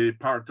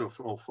part of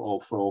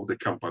the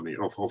company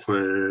of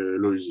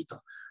Luisita.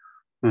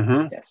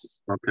 Yes.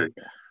 Okay,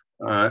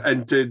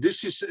 and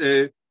this is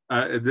the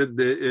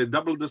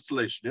double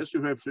distillation. Yes,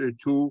 you have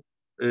two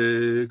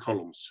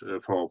columns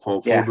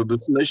for the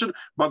distillation,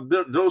 but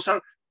those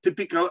are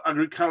typical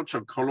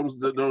agriculture columns.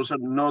 Those are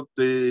not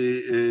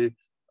the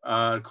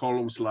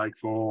columns like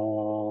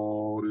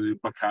for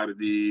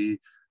Bacardi,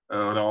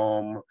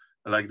 rum,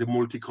 like the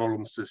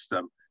multi-column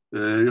system.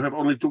 You have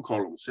only two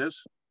columns,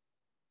 yes?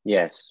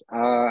 Yes.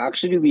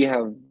 Actually,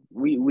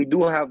 we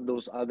do have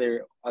those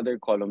other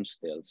columns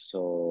still.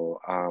 So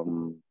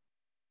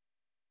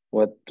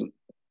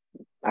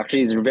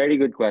Actually, it's a very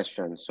good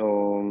question.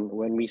 So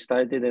when we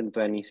started in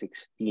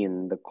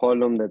 2016, the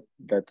column that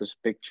was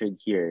pictured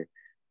here,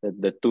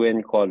 the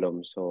twin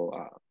column. So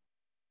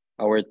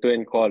our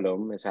twin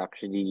column is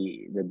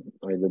actually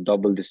the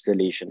double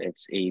distillation.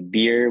 It's a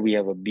beer. We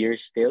have a beer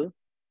still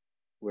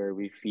where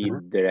we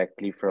feed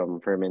directly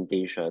from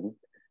fermentation.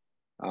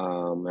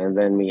 And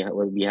then we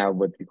have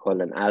what we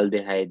call an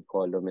aldehyde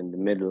column in the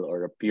middle,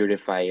 or a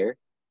purifier.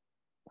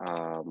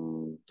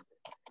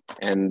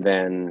 And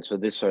then, so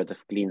this sort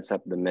of cleans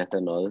up the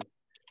methanol.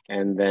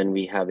 And then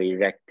we have a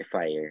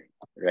rectifier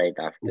right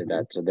after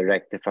that. So the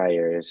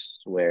rectifier is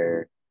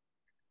where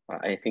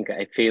I think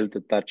I failed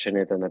to touch on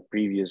it on a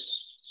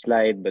previous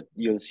slide, but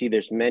you'll see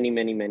there's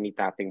many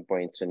tapping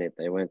points on it.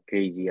 I went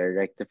crazy. Our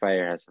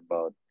rectifier has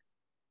about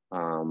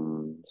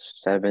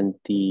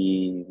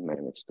 70,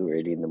 man, it's too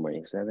early in the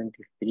morning,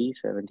 73,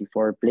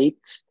 74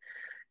 plates.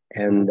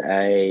 And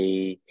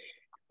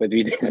what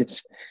we did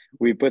is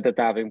we put a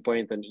tapping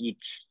point on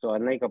each. So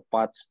unlike a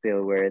pot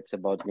still where it's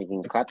about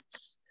making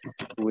cuts,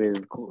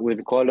 with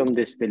column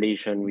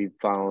distillation, we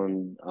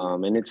found,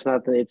 and it's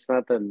not a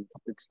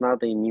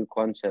new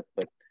concept,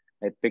 but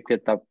I picked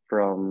it up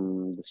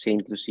from the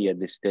St. Lucia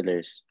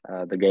distillers,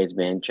 the guys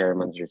behind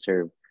Chairman's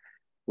Reserve,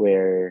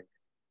 where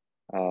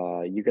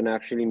you can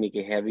actually make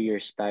a heavier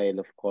style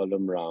of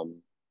column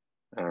rum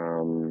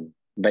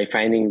by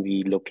finding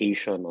the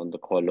location on the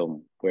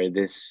column where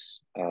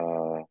this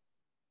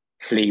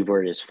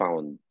flavor is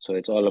found. So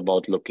it's all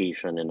about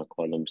location in a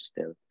column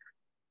still.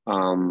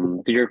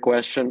 To your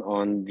question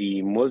on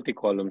the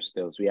multi-column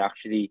stills, we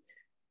actually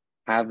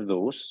have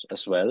those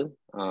as well,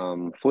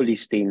 fully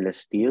stainless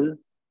steel.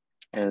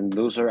 And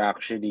those are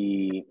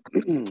actually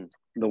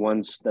the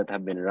ones that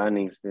have been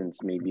running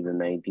since maybe the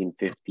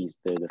 1950s.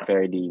 They're the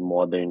fairly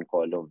modern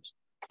columns.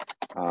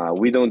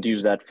 We don't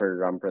use that for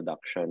rum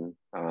production.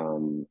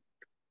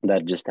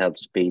 That just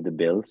helps pay the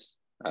bills.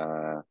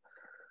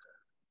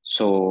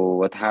 So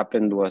what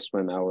happened was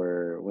when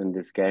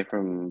this guy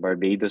from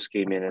Barbados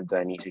came in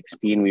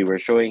 2016, we were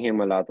showing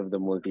him a lot of the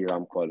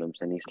multi-rum columns,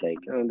 and he's like,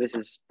 "Oh,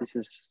 it's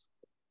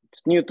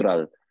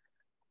neutral."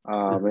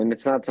 And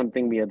it's not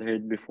something we had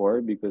heard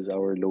before because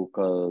our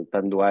local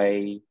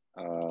Tanduay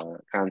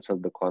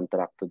canceled the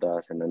contract with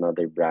us, and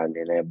another brand,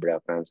 Inebra,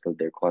 canceled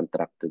their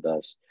contract with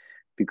us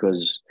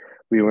because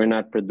we were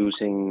not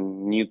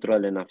producing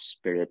neutral enough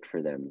spirit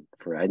for them.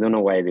 I don't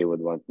know why they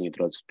would want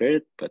neutral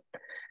spirit, but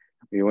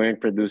we weren't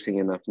producing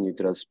enough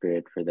neutral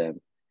spirit for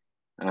them.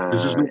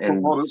 This is not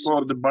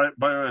for the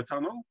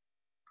bioethanol?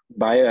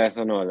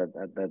 Bioethanol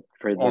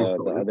for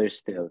the other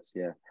stills,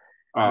 yeah.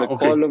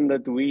 Column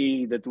that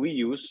we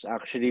use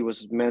actually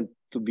was meant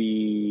to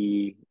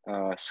be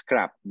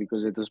scrap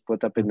because it was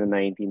put up in the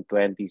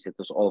 1920s. It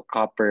was all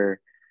copper.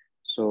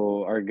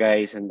 So our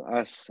guys and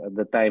us at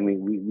the time,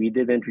 we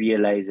didn't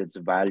realize its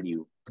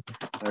value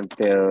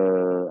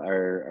until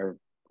our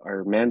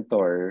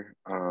mentor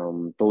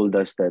told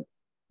us that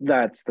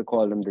that's the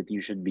column that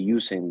you should be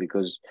using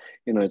because,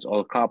 it's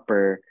all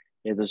copper.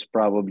 It was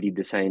probably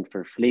designed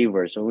for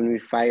flavor. So when we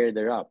fired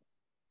her up,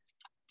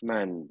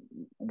 man,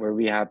 were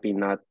we happy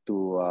not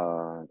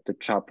to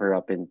chop her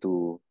up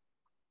into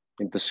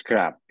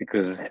scrap,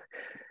 because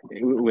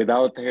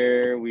without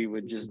her we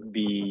would just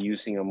be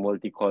using a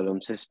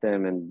multi-column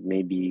system and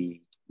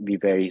maybe be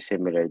very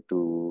similar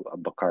to a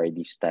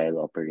Bacardi style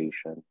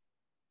operation.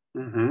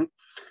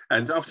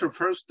 And after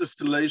first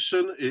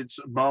distillation, it's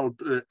about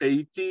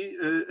 80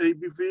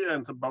 ABV,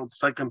 and about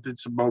second,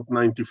 it's about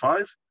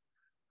 95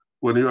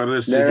 when you are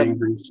receiving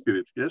the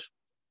spirit, yes?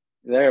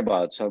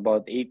 Thereabouts. So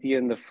about 80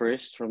 in the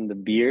first from the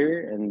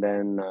beer, and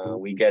then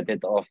we get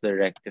it off the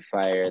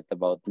rectifier at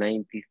about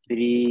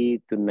 93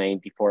 to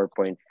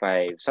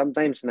 94.5,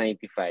 sometimes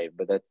 95,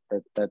 but that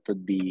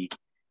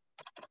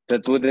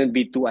wouldn't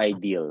be too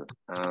ideal.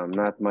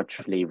 Not much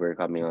flavor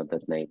coming out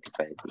at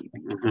 95 maybe.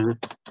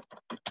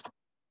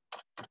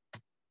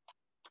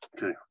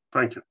 Okay,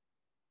 thank you.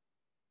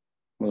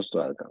 Most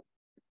welcome.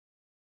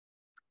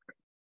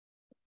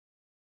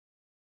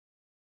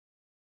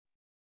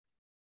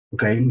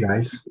 Okay,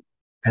 guys,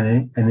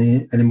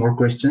 any more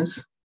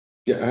questions?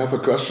 Yeah, I have a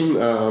question.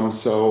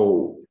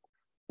 So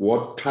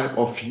what type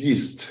of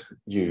yeast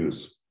you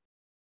use?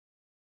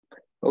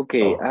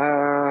 Okay.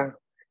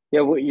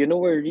 Yeah,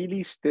 we're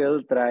really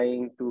still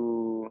trying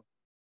to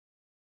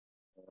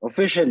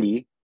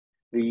officially,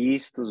 the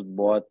yeast was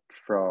bought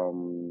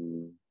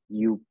from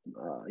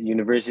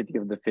University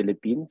of the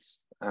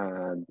Philippines,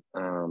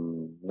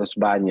 Los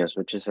Baños,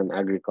 which is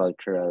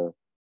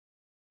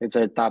it's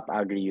our top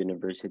agri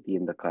university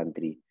in the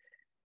country.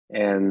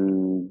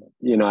 And,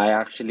 I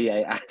asked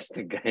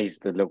the guys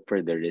to look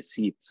for the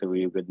receipt so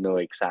we would know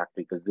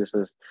exactly, because this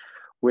was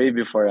way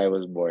before I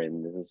was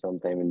born. This was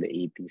sometime in the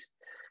 80s.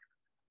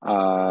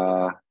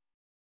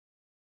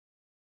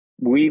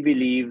 We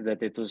believe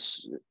that it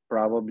was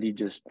probably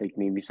just like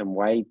maybe some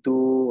Y2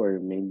 or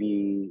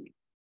maybe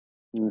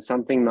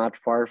something not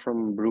far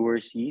from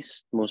brewer's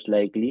yeast, most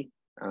likely.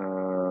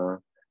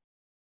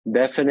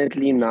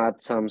 Definitely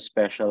not some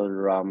special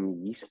rum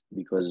yeast,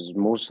 because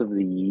most of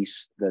the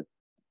yeast that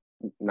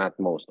not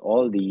most,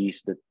 all the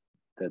yeast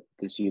that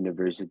this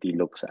university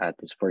looks at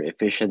is for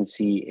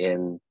efficiency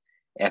in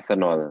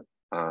ethanol,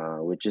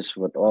 which is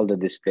what all the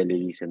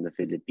distilleries in the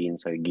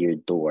Philippines are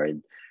geared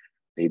toward.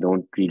 They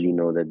don't really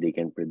know that they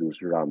can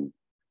produce rum.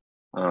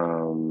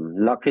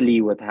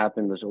 Luckily, what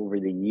happened was over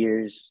the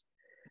years,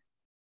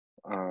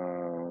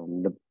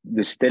 the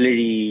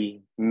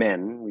distillery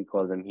men, we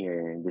call them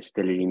here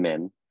distillery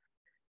men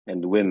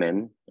and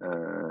women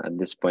at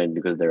this point,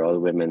 because they're all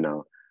women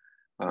now,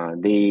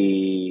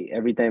 they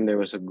every time there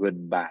was a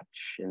good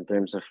batch in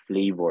terms of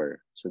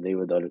flavor, so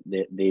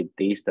they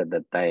taste at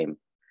that time,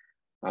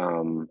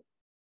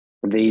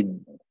 they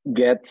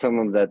get some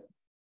of that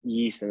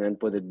yeast and then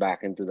put it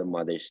back into the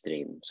mother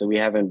strain. So we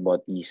haven't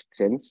bought yeast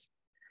since,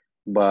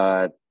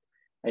 but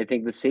I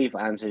think the safe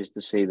answer is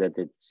to say that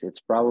it's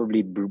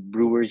probably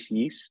brewer's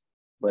yeast,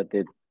 but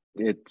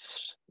it's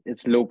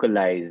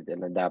localized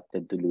and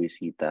adapted to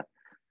Luisita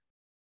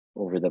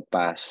over the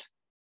past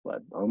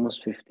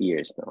almost 50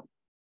 years now.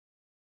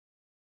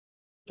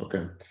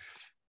 Okay.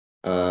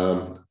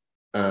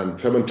 And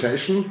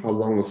fermentation, how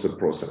long is the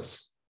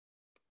process?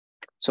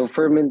 So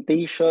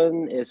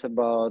fermentation is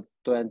about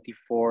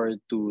 24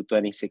 to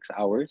 26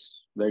 hours,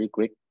 very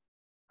quick.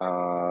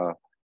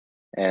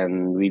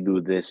 And we do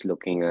this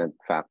looking at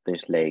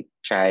factors like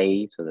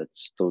chai, so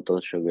that's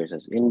total sugars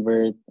as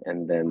invert,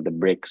 and then the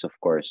bricks, of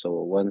course. So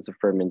once the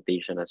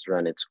fermentation has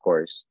run its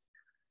course,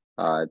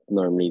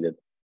 normally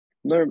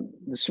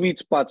the sweet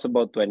spot's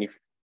about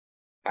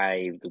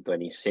 25 to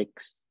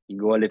 26. You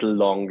go a little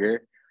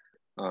longer.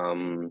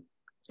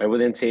 I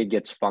wouldn't say it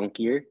gets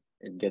funkier.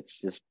 It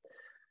gets just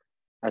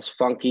as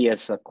funky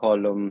as a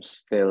column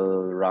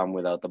still rum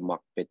without a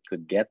muck pit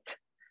could get.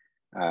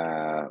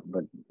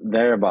 But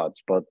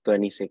thereabouts, about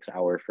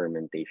 26-hour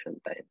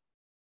fermentation time.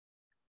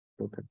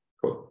 Okay,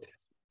 cool.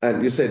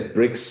 And you said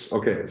bricks.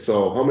 Okay,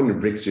 so how many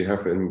bricks do you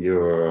have in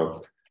your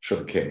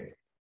sugarcane?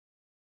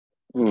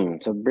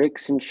 So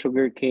bricks in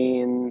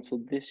sugarcane. So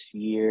this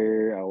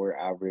year, our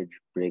average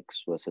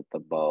bricks was at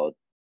about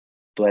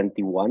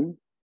 21,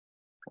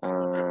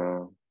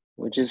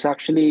 which is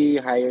actually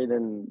higher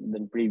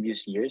than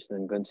previous years,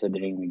 and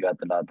considering we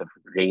got a lot of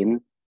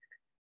rain.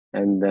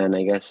 And then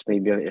I guess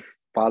maybe if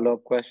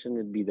follow-up question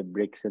would be the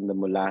bricks and the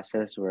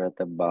molasses were at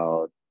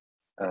about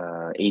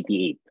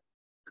 88.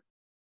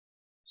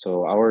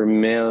 So our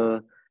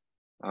mill,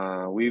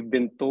 we've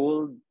been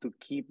told to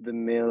keep the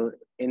mill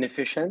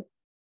inefficient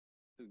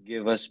to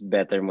give us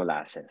better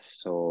molasses.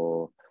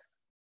 So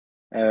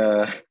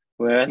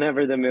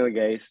whenever the mill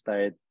guys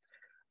start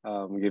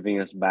giving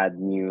us bad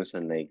news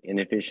and like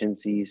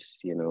inefficiencies,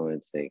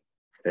 it's like,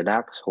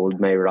 relax, hold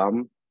my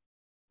rum.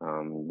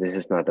 This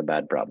is not a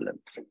bad problem.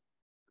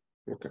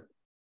 Okay.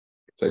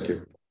 Thank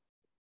you.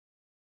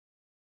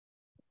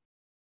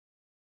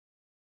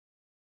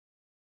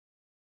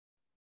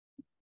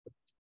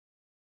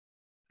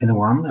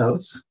 Anyone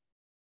else?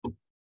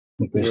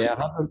 Yeah,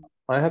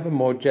 I have a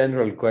more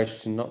general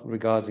question, not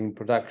regarding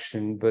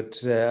production,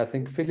 but I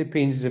think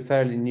Philippines is a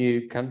fairly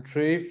new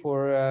country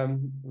for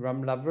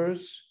rum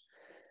lovers.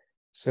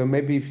 So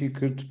maybe if you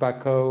could,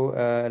 Paco,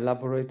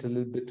 elaborate a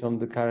little bit on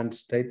the current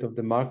state of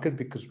the market,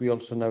 because we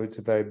also know it's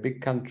a very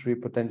big country,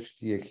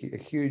 potentially a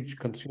huge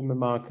consumer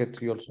market.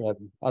 You also have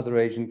other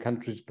Asian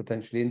countries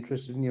potentially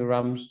interested in your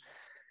rums.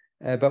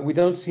 But we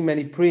don't see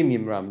many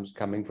premium rums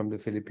coming from the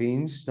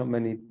Philippines, not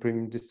many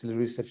premium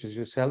distilleries such as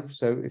yourself.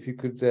 So if you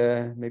could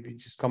maybe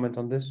just comment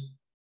on this.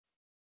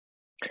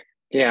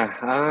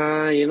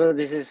 Yeah,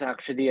 this is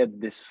actually a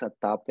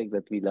topic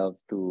that we love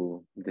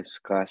to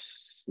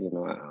discuss,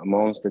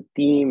 amongst the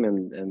team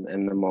and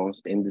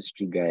amongst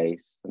industry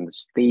guys, and the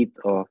state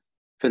of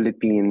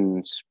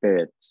Philippine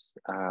spirits.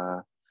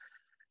 I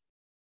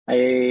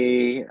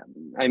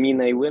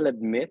will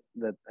admit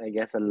that I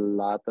guess a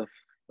lot of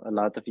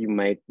you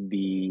might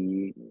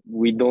be,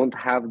 we don't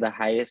have the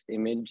highest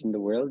image in the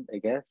world, I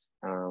guess.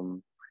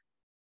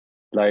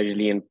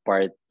 Largely in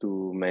part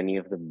to many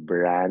of the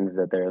brands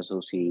that are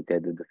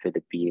associated with the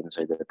Philippines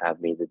or that have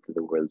made it to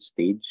the world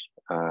stage.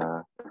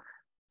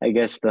 I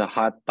guess the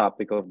hot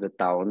topic of the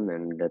town,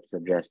 and let's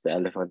address the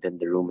elephant in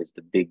the room, is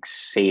the big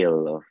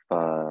sale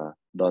of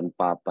Don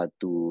Papa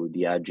to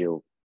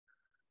Diageo.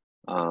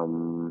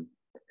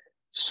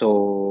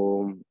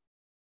 So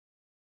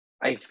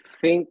I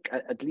think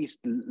at least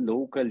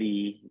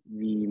locally,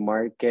 the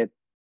market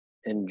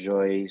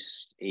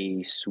enjoys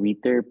a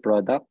sweeter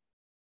product.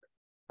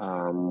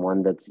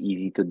 One that's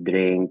easy to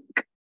drink,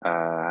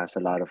 has a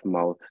lot of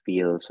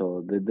mouthfeel.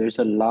 So there's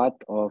a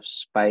lot of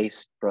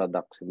spiced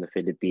products in the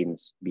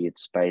Philippines, be it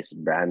spiced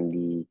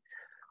brandy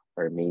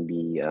or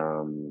maybe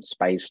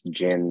spiced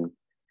gin,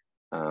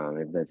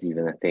 if that's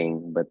even a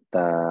thing. But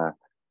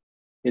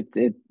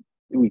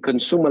we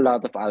consume a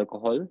lot of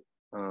alcohol.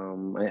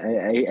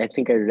 I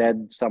think I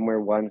read somewhere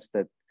once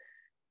that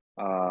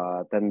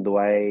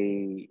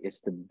Tanduay is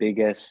the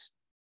biggest,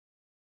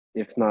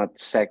 if not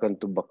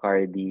second to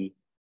Bacardi,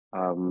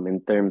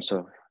 in terms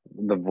of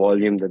the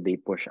volume that they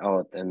push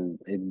out. And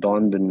it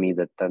dawned on me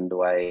that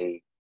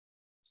Tanduay,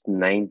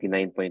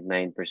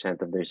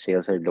 99.9% of their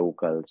sales are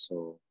local.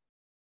 So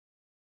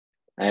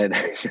and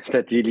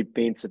that really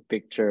paints a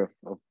picture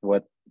of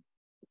what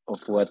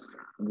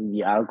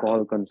the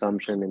alcohol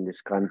consumption in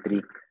this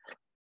country.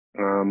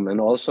 And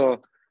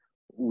also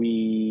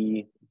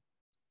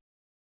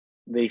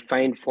they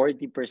find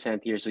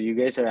 40% here. So you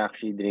guys are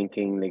actually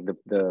drinking, like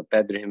the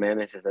Pedro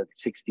Jimenez is at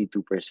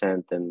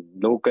 62%. And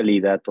locally,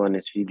 that one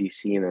is really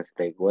seen as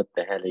like, what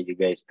the hell are you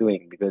guys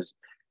doing? Because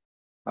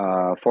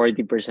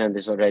 40%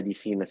 is already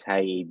seen as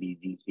high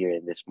ABV here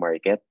in this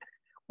market.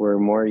 We're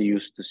more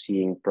used to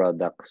seeing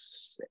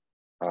products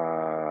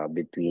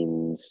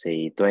between,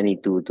 say,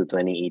 22 to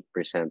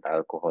 28%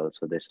 alcohol.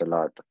 So there's a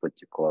lot of what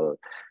you call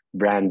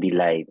brandy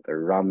light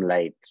or rum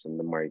lights in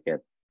the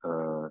market.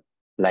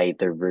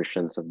 Lighter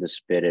versions of the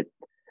spirit.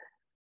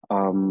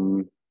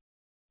 I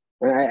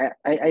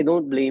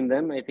don't blame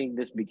them. I think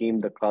this became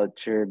the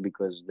culture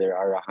because there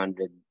are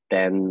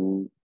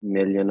 110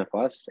 million of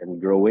us and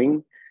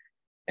growing,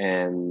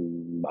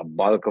 and a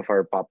bulk of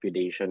our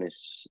population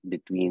is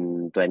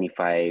between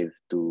 25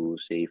 to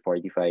say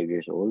 45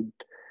 years old.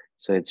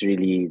 So it's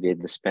really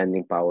the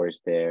spending power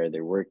is there.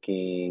 They're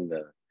working.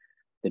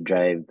 The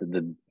drive,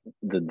 the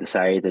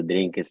desire to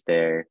drink is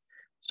there.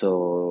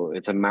 So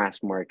it's a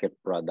mass market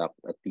product,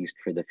 at least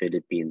for the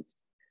Philippines.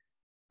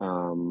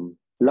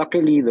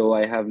 Luckily, though,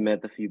 I have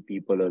met a few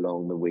people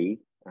along the way.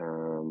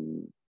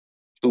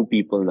 Two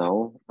people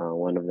now.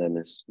 One of them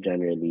is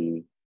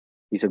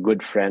he's a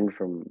good friend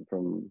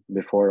from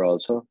before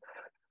also.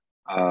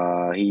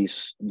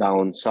 He's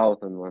down south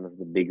on one of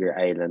the bigger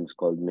islands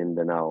called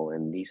Mindanao,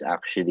 and he's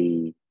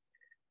actually,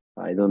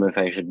 I don't know if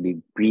I should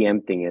be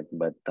preempting it,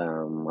 but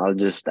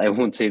I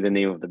won't say the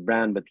name of the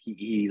brand, but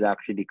he's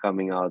actually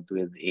coming out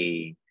with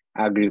a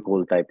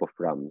agricole type of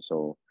rum.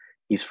 So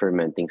he's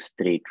fermenting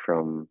straight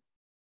from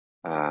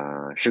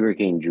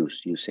sugarcane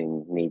juice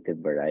using native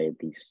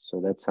varieties.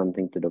 So that's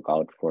something to look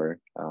out for.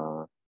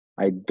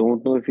 I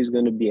don't know if he's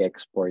going to be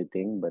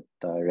exporting, but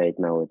right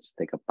now it's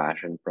like a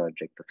passion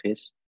project of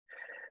his.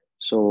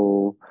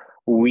 So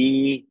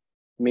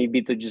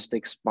maybe to just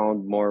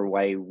expound more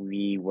why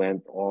we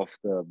went off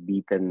the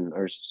beaten,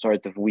 or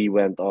sort of we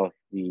went off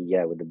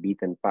with the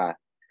beaten path,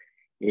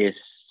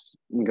 is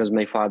because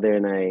my father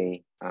and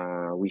I,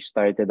 we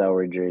started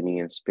our journey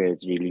in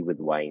spirits really with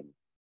wine.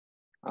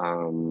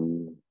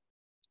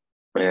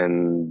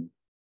 And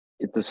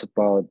it was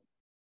about,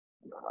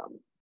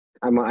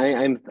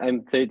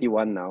 I'm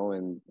 31 now,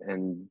 and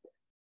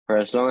for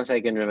as long as I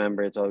can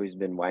remember, it's always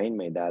been wine.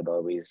 My dad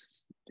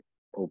always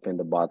opened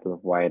a bottle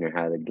of wine or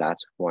had a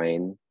glass of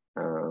wine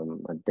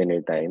at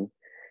dinner time.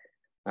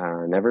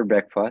 Never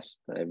breakfast.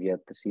 I've yet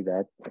to see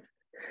that.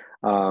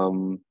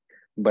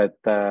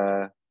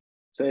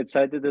 So it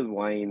started with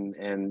wine,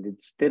 and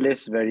it still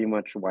is very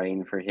much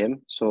wine for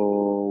him.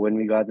 So when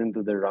we got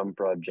into the rum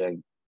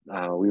project,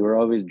 we were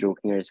always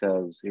joking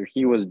ourselves, or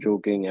he was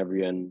joking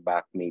everyone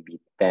back maybe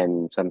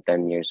 10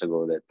 years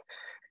ago, that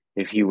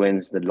if he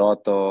wins the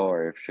lotto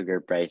or if sugar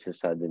prices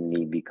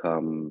suddenly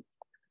become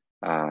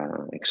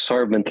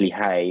exorbitantly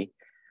high,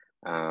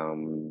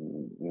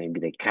 maybe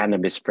like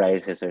cannabis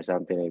prices or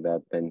something like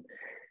that,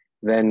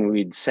 then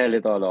we'd sell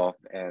it all off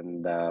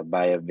and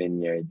buy a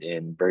vineyard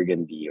in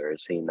Burgundy or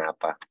say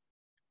Napa.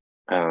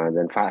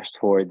 Then fast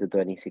forward to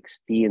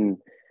 2016,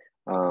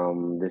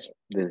 this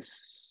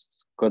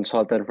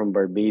consultant from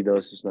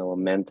Barbados, who's now a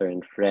mentor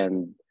and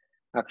friend,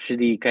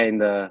 actually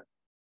kind of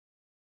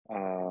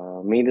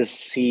made us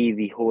see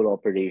the whole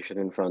operation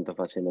in front of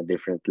us in a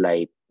different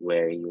light,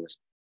 where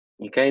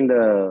he kind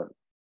of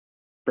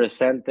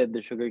presented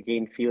the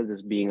sugarcane fields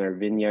as being our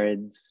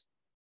vineyards,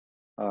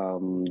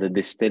 the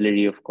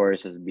distillery, of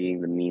course, as being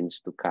the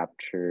means to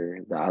capture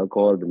the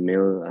alcohol, the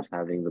mill as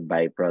having the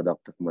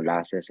byproduct of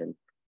molasses and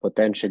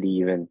potentially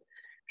even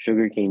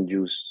sugarcane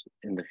juice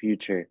in the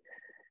future.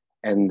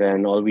 And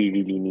then all we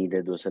really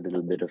needed was a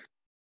little bit of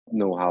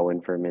know-how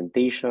in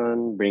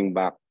fermentation.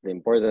 The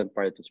important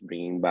part was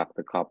bringing back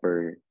the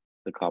copper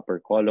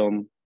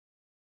column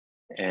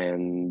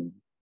and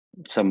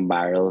some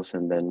barrels,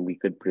 and then we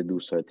could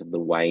produce sort of the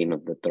wine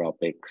of the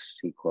tropics,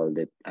 he called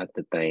it at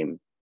the time.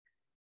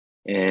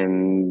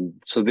 And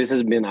so this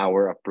has been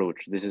our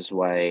approach. This is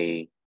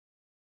why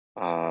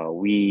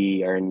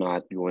we are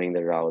not going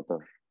the route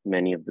of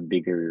many of the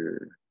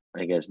bigger,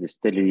 I guess,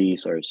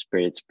 distilleries or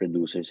spirits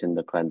producers in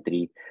the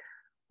country.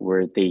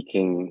 We're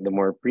taking the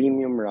more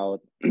premium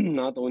route,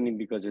 not only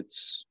because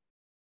it's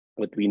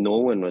what we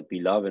know and what we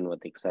love and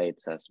what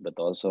excites us, but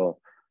also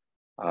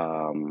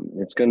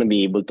it's going to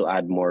be able to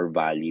add more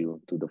value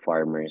to the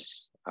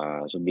farmers.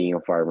 So being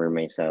a farmer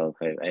myself,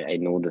 I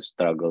know the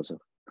struggles of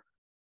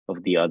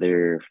the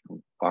other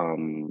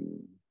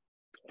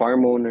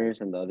farm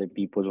owners and the other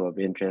people who have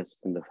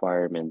interests in the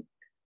farm, and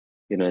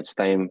it's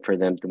time for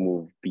them to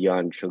move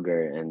beyond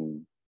sugar,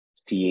 and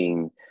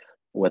seeing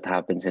what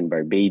happens in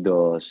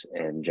Barbados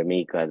and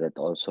Jamaica, that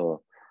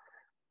also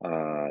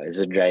is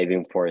a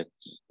driving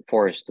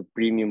force to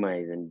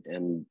premiumize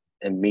and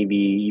maybe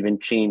even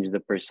change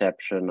the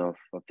perception of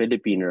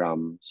Philippine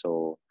rum.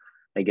 So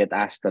I get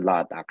asked a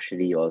lot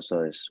actually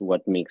also, is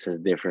what makes us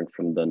different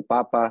from Don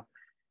Papa.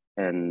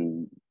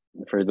 And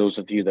for those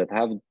of you that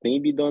have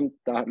maybe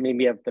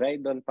have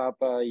tried Don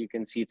Papa, you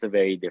can see it's a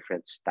very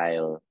different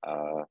style.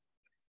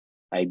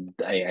 I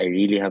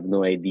really have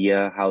no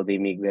idea how they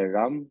make their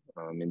rum.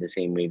 In the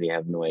same way, they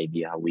have no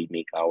idea how we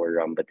make our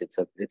rum. But it's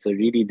a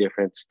really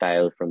different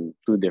style from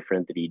two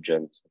different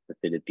regions of the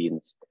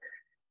Philippines,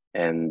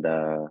 and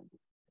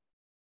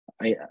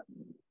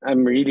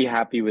I'm really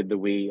happy with the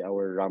way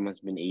our rum has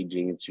been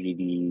aging.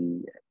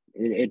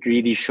 It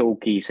really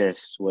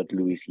showcases what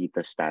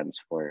Luisita stands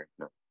for.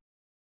 No?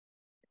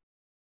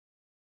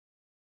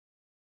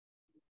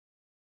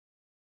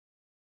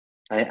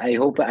 I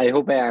hope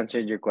I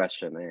answered your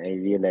question. I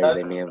realize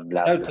I may have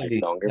blabbed a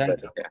bit longer,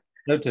 but yeah.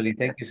 Totally.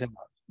 Thank you so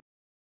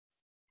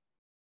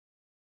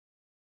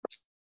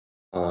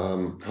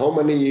much. How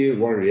many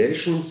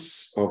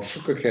variations of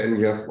sugarcane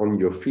you have on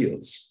your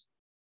fields?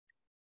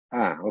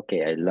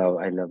 Okay. I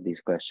love these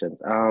questions.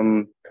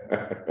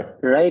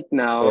 Right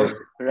now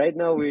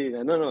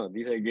no,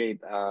 these are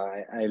great.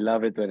 I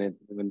love it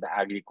when the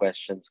agri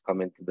questions come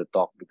into the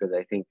talk, because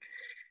I think,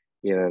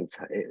 you know,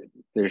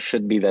 there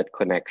should be that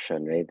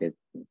connection, right?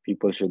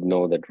 People should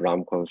know that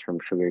rum comes from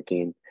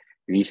sugarcane.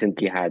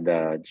 Recently had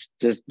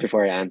just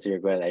before I answer your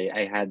question,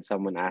 I had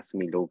someone ask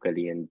me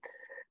locally and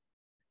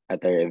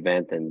at our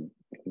event, and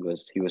he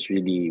was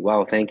really,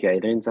 wow, thank you. I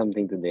learned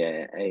something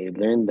today. I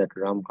learned that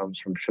rum comes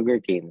from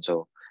sugarcane.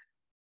 So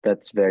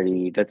that's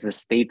the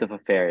state of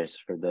affairs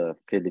for the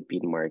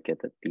Philippine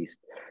market, at least.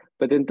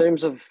 But in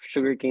terms of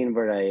sugarcane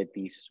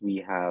varieties,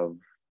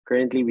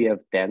 currently we have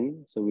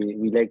 10. So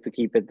we like to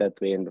keep it that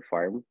way in the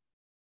farm.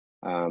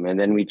 And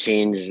then we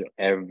change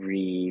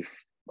every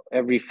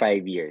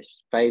 5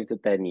 years, 5 to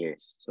 10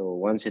 years. So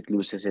once it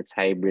loses its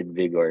hybrid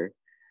vigor,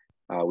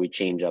 we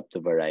change up to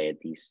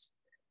varieties.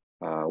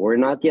 We're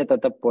not yet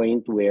at the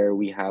point where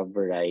we have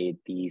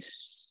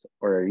varieties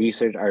or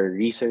our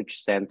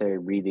research center,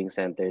 breeding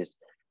centers,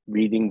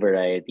 breeding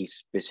varieties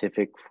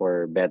specific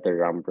for better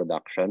rum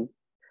production.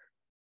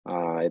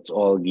 It's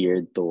all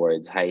geared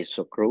towards high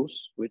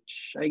sucrose,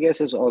 which I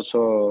guess is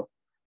also,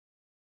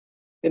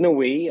 in a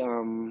way,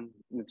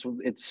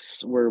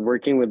 we're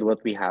working with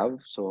what we have.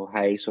 So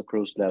high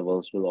sucrose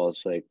levels will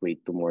also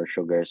equate to more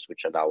sugars,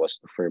 which allow us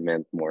to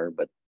ferment more.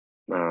 But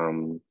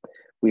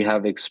we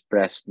have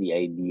expressed the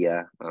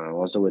idea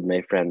also with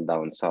my friend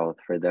down south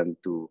for them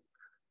to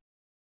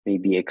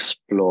maybe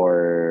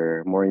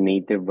explore more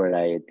native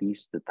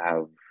varieties that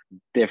have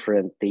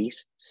different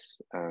tastes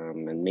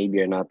and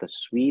maybe are not as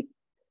sweet.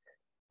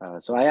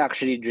 So I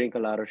actually drink a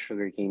lot of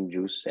sugarcane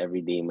juice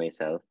every day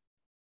myself.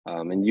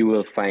 And you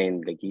will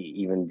find, like,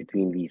 even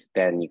between these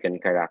 10, you can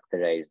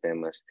characterize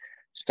them as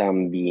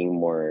some being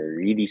more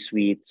really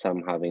sweet,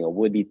 some having a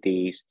woody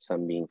taste,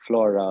 some being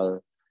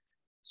floral.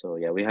 So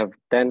yeah, we have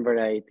 10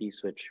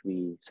 varieties which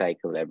we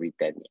cycle every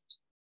 10 years.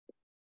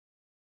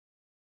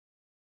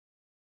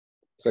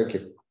 Thank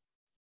you.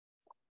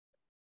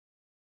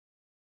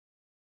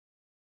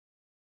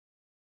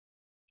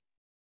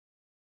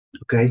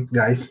 Okay,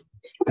 guys,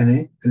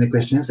 any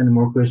questions? Any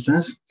more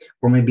questions?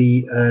 Or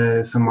maybe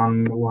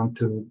someone want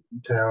to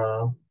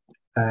tell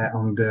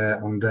on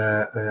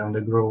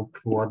the group,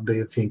 what do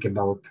you think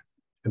about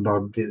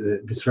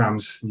these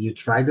rums? You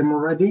tried them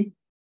already?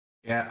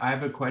 Yeah, I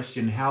have a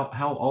question.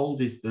 How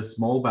old is the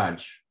small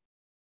batch?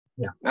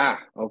 Yeah.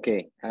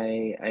 Okay.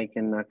 I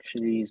can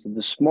actually, so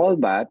the small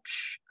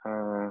batch,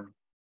 there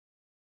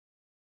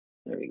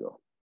we go.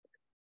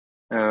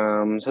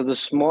 So the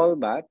small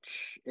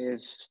batch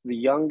is the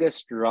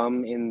youngest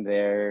rum in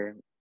there.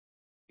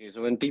 Okay,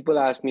 so when people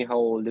ask me how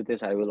old it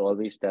is, I will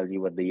always tell you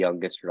what the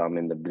youngest rum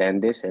in the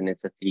blend is, and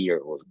it's a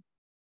 3-year-old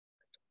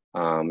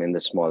in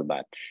the small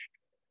batch.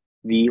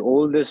 The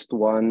oldest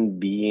one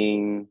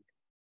being,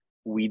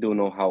 we don't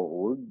know how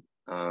old.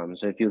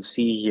 So if you'll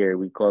see here,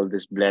 we call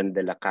this blend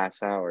de la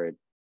casa, or it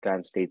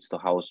translates to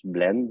house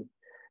blend.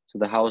 So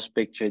the house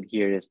pictured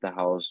here is the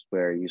house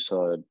where you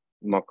saw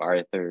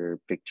MacArthur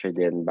pictured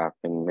in back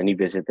when he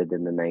visited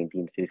in the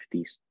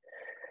 1950s.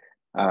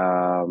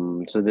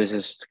 So this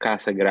is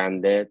Casa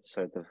Grande. It's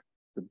sort of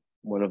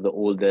one of the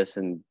oldest,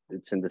 and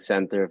it's in the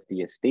center of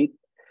the estate.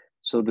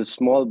 So the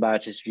small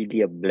batch is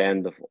really a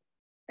blend of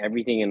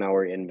everything in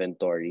our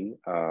inventory,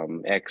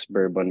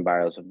 ex-bourbon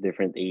barrels of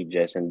different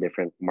ages and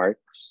different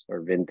marks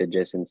or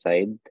vintages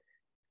inside.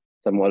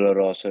 Some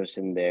Olorosos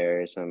in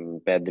there, some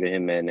Pedro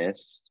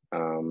Jimenez.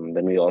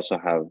 Then we also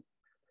have,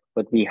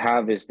 what we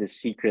have is the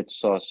secret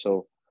sauce.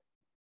 So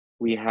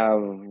we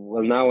have,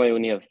 well, now I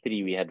only have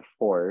 3. We had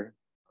 4.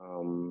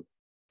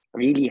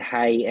 Really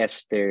high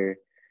ester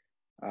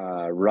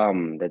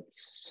rum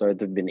that's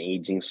sort of been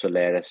aging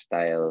Solera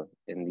style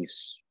in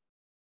these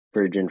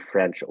virgin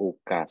French oak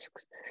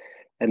casks.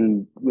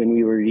 And when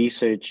we were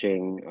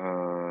researching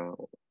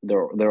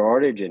their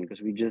origin,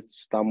 because we just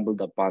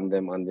stumbled upon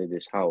them under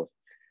this house.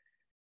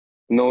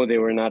 No, they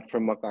were not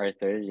from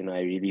MacArthur. You know,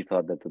 I really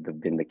thought that would have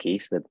been the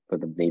case. That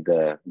would have made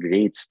a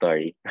great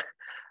story.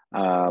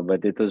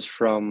 But it was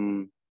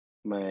from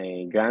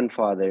my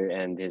grandfather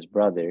and his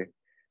brother.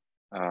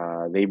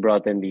 They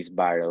brought in these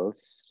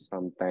barrels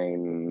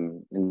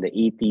sometime in the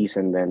 80s,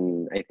 and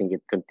then I think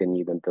it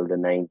continued until the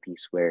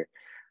 90s, where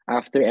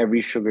after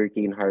every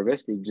sugarcane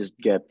harvest, they just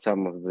get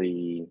some of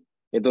the,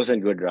 it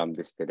wasn't good rum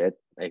distillate,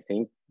 I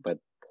think, but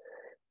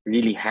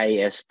really high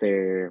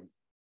ester.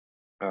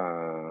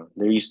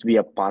 There used to be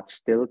a pot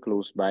still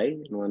close by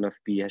in one of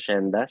the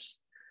haciendas.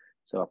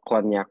 So a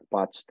cognac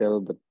pot still,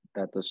 but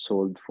that was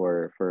sold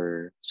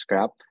for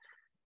scrap.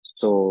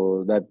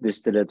 So that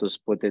distillate was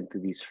put into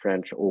these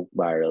French oak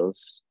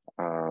barrels.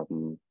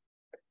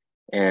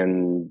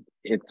 And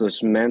it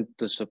was meant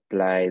to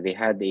supply, they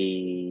had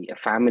a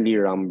family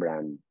rum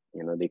brand.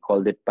 You know, they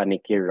called it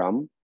Panique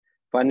rum.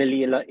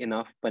 Funnily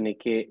enough,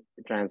 Panique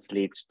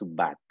translates to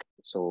bat.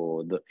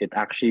 So it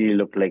actually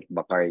looked like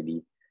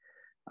Bacardi.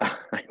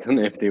 I don't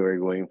know if they were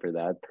going for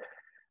that.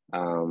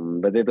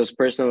 But it was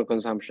personal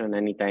consumption.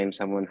 Anytime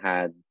someone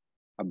had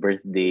a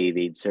birthday,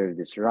 they'd serve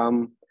this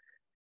rum.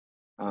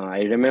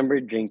 I remember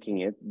drinking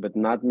it, but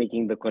not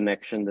making the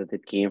connection that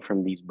it came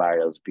from these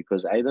barrels,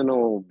 because I don't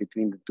know,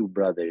 between the two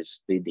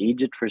brothers, they'd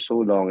age it for so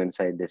long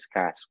inside this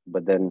cask,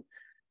 but then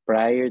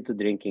prior to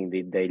drinking,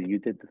 they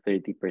dilute it to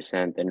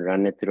 30% and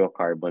run it through a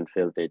carbon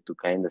filter to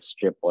kind of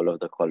strip all of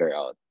the color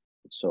out.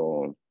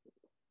 So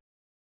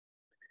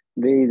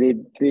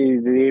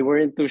they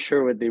weren't too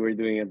sure what they were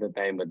doing at the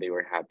time, but they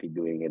were happy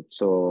doing it.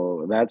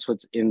 So that's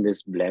what's in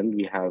this blend.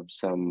 We have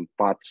some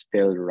pot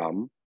still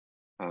rum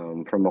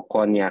from a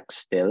cognac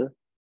still.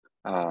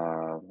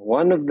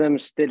 One of them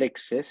still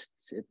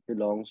exists. It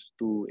belongs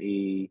to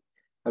a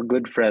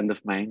good friend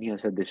of mine. He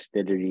has a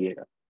distillery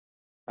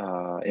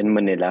in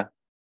Manila.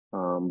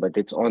 But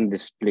it's on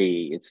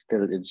display. It's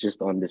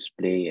just on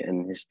display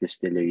in his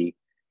distillery.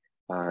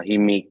 He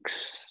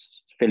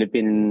makes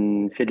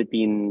Philippine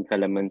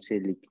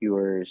calamansi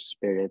liqueurs,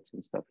 spirits,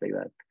 and stuff like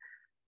that.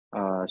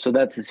 So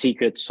that's the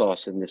secret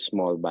sauce in this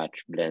small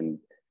batch blend.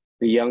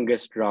 The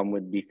youngest rum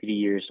would be 3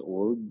 years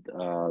old.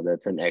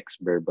 That's an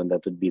ex-bourbon.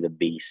 That would be the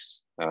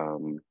base.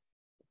 And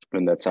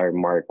that's our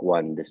Mark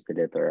 1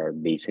 distillate, or our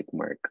basic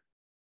mark.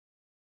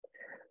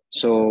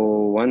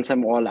 So once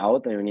I'm all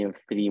out, I only have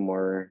 3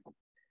 more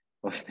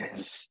of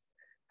this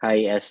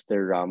high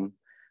ester rum.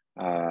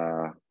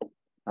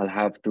 I'll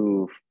have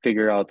to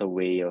figure out a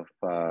way of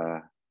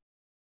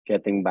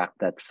getting back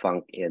that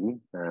funk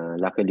in.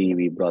 Luckily,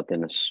 we brought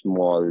in a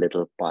small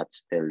little pot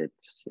still.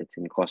 It's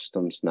in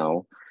customs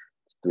now.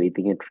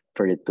 Waiting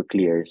for it to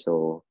clear.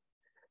 So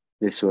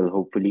this will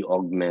hopefully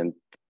augment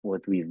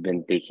what we've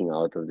been taking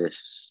out of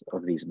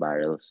these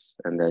barrels,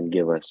 and then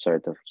give us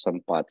sort of some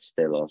pot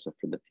still also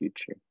for the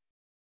future.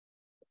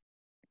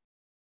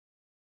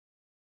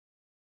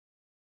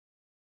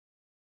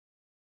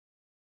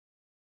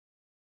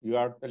 You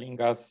are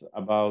telling us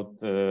about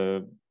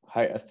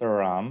high ester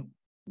rum,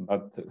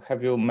 but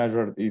have you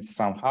measured it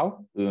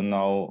somehow? Do you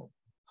know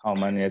how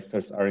many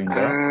esters are in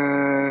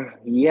there?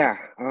 Yeah.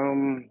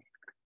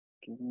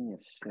 Give me a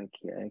sec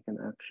here. I can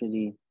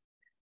actually.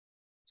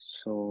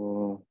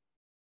 So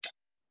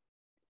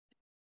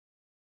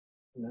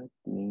let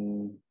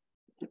me.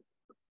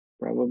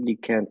 Probably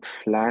can't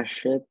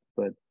flash it,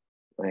 but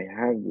I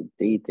have the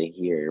data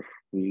here.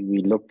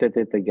 We looked at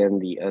it again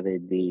the other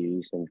day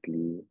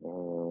recently.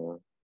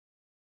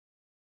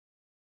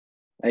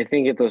 I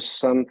think it was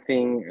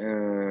something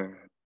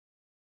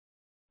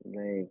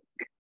like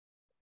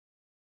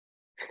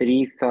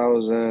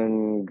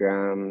 3,000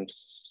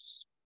 grams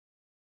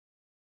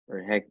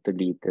per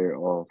hectoliter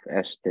of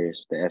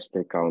esters, the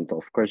ester count.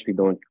 Of course, we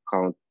don't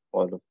count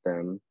all of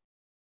them.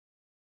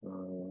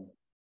 Only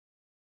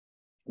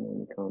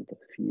count a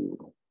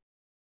few.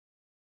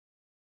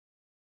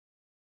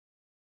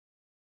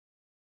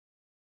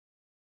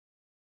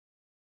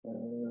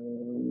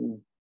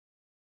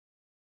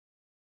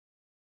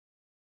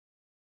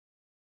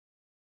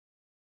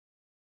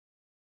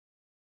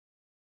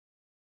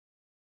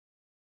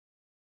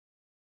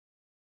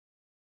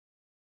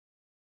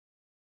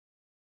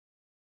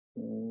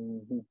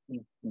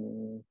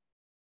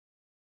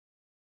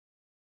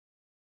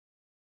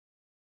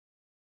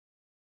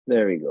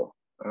 There we go.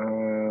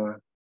 So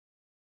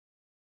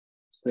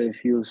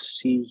if you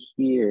see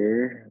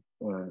here,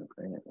 wait,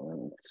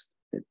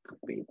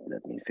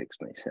 let me fix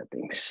my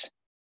settings.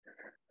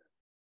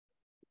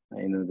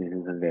 I know this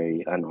is a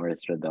very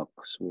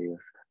unorthodox way of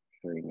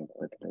showing it,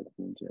 but let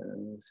me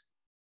just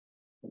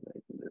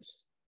like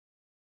this.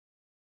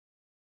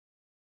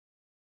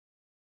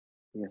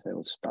 I guess I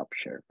will stop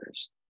share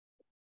first.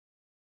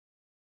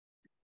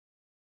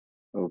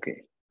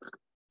 Okay.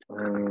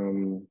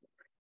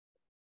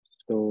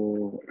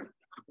 So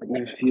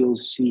if you'll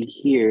see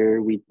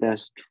here, we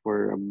test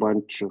for a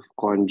bunch of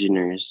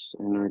congeners.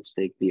 I know it's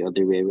like the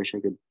other way. I wish I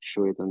could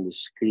show it on the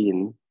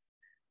screen.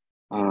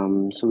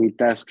 So we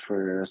test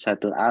for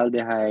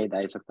acetaldehyde,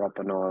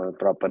 isopropanol,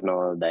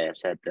 propanol,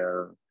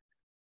 diacetyl,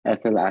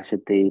 ethyl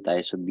acetate,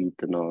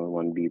 isobutanol,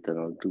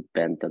 1-butanol,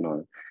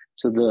 2-pentanol.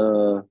 So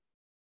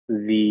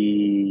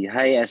the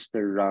high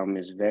ester rum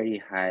is very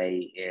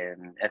high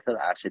in ethyl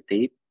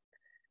acetate,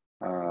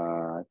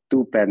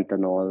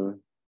 2-pentanol,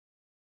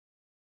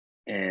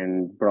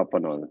 and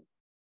propanol.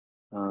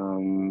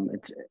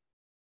 It's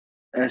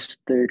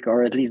ester,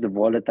 or at least the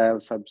volatile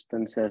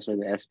substances or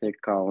the ester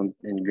count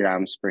in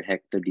grams per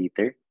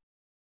hectoliter.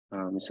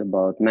 It's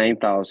about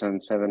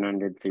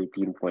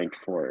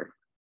 9,713.4.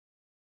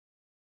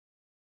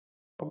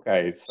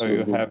 Okay, so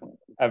you have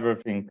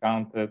everything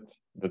counted.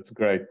 That's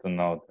great to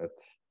know that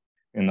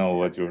you know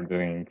what you're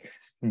doing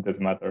in that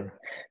matter.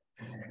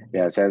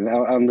 Yes, and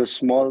on the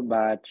small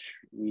batch,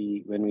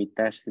 when we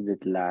tested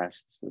it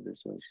last, so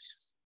this was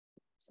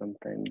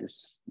sometime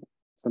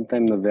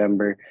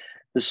November,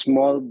 the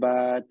small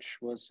batch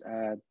was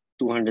at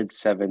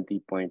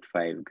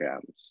 270.5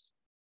 grams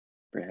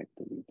per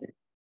hectoliter.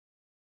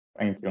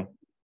 Thank you.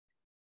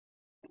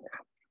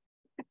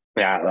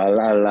 Yeah,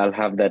 I'll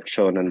have that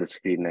shown on the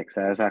screen next.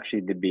 I was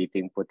actually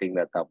debating putting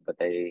that up, but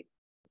it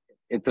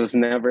was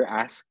never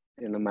asked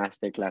in a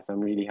masterclass. I'm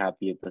really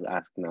happy it was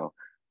asked now.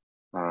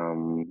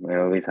 I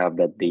always have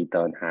that data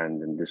on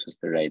hand, and this was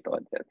the right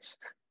audience.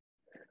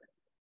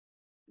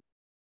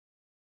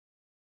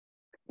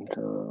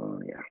 So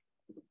yeah.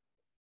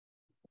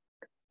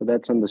 So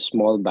that's on the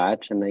small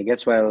batch, and I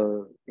guess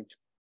while if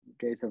you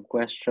guys have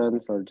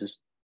questions, I'll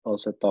just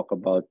also talk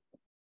about.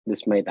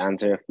 This might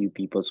answer a few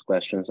people's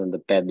questions on the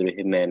Pedro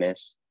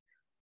Jimenez.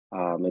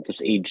 It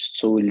was aged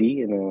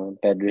solely in a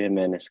Pedro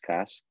Jimenez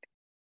cask,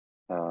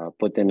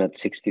 put in at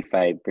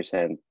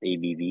 65%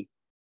 ABV.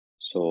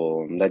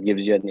 So that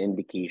gives you an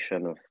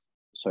indication of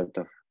sort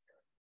of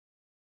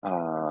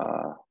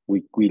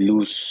we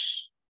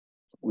lose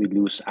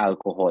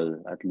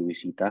alcohol at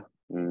Luisita,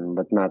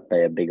 but not by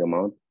a big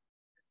amount.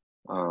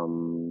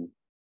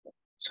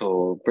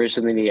 So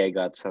personally, I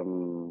got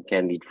some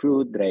candied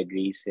fruit, dried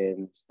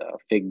raisins,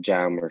 fig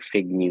jam or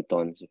fig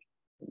newtons.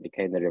 They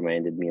kind of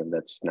reminded me of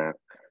that snack.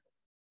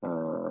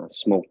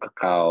 Smoked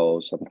cacao,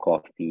 some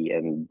coffee,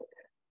 and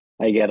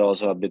I get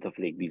also a bit of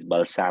like these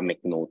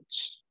balsamic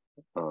notes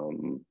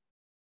in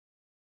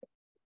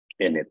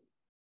it.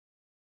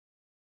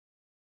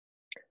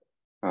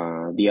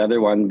 The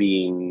other one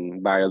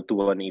being barrel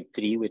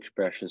 2183, which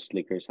Precious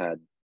Liquors had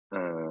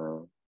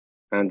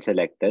hand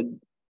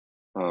selected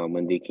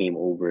when they came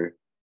over.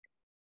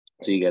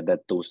 So you get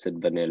that toasted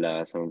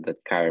vanilla, some of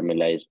that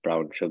caramelized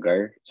brown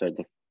sugar, sort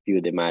of you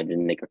would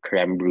imagine like a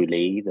creme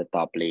brulee, the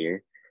top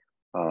layer.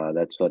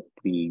 That's what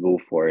we go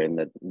for, and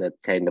that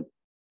kind of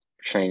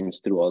shines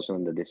through also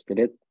on the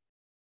distillate.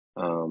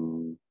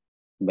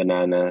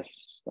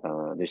 Bananas,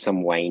 there's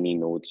some winey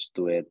notes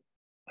to it.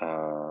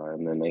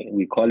 And then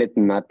we call it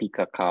nutty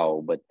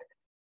cacao, but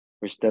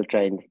we're still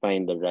trying to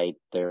find the right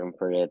term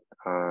for it.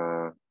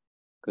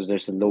 Because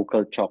there's a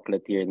local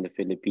chocolate here in the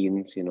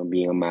Philippines, you know,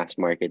 being a mass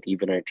market,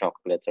 even our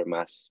chocolates are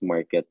mass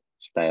market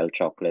style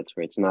chocolates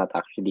where it's not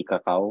actually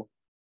cacao.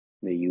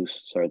 They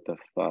use sort of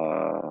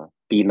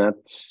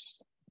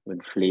peanuts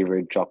with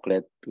flavored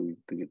chocolate to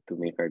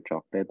make our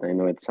chocolate. I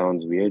know it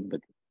sounds weird,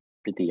 but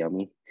pretty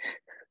yummy.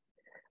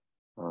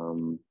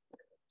 So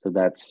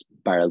that's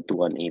barrel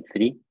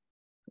 2183.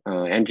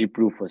 Entry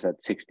proof was at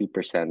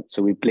 60%.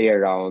 So we play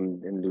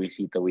around in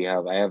Luisita.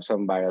 I have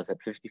some barrels at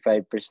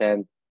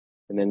 55%,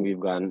 and then we've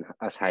gone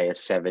as high as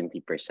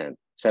 70%.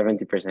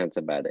 70% is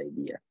a bad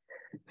idea.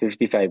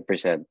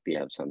 55%, we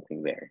have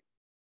something there.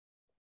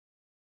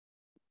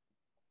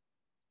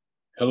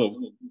 Hello.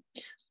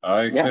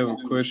 I have a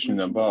question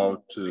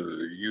about,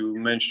 you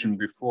mentioned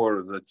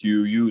before that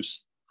you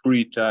use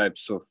 3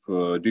 types of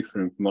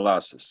different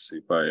molasses,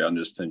 if I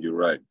understand you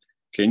right.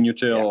 Can you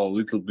tell a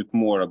little bit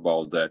more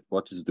about that?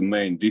 What is the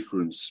main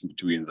difference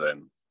between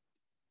them?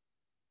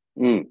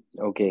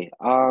 Okay.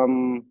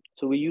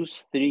 So we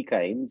use 3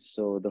 kinds.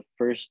 So the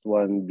first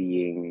one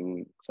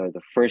being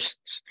the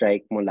first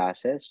strike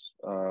molasses.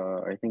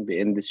 I think the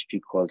industry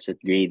calls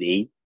it grade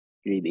A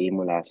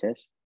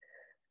molasses.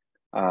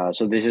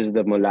 So this is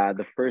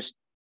the first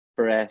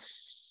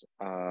press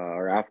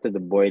or after the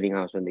boiling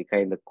house when they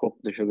kind of cook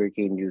the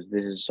sugarcane juice.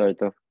 This is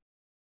sort of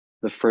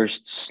the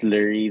first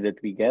slurry that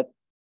we get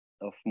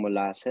of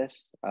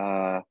molasses,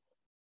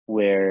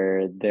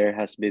 where there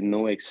has been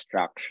no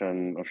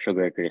extraction of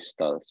sugar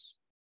crystals.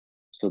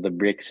 So the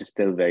Brix is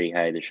still very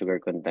high, the sugar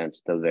content is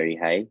still very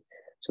high.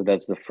 So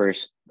that's the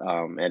first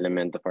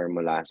element of our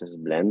molasses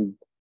blend.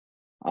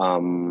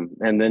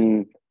 And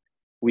then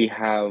we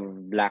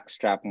have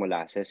blackstrap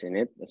molasses in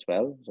it as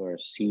well, or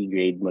C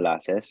grade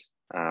molasses,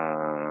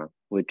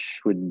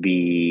 which would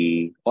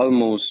be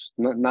almost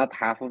not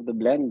half of the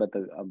blend, but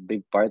a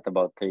big part,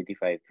 about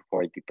 35 to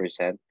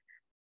 40%.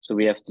 So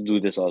we have to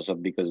do this also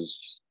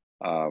because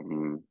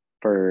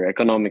for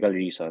economical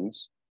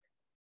reasons,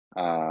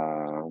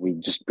 we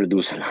just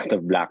produce a lot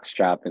of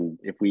blackstrap, and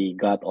if we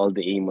got all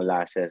the A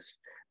molasses,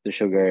 the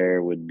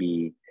sugar wouldn't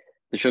be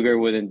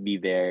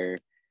there,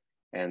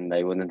 and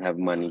I wouldn't have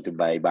money to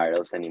buy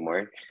barrels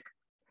anymore.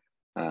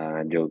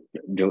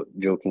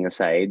 Joking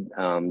aside,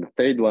 the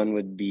third one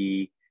would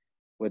be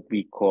what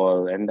we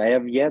call, and I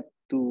have yet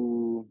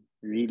to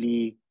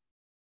really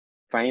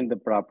find the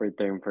proper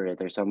term for it,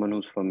 or someone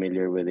who's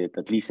familiar with it,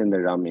 at least in the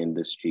rum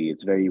industry.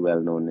 It's very well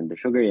known in the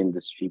sugar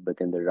industry,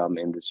 but in the rum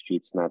industry,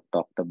 it's not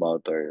talked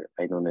about, or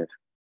I don't know if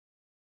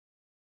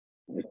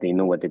if they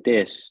know what it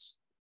is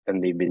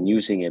and they've been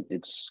using it,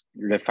 it's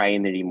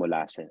refinery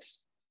molasses.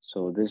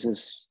 So this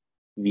is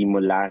the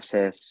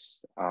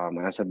molasses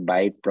as a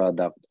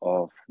byproduct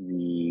of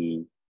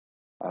the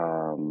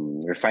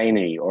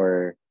refinery,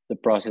 or the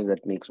process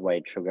that makes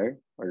white sugar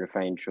or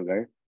refined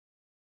sugar.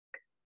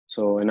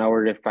 So in our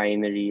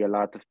refinery, a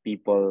lot of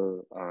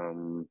people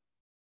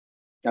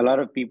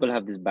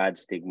have this bad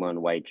stigma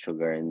on white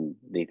sugar, and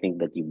they think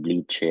that you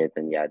bleach it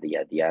and yada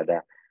yada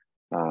yada.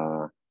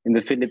 In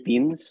the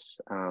Philippines,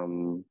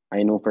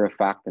 I know for a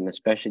fact, and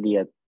especially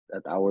at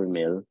our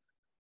mill,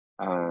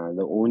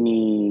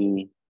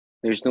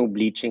 there's no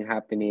bleaching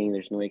happening,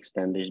 there's no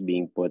extenders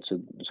being put.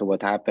 So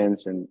what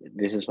happens, and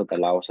this is what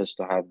allows us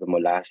to have the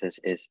molasses,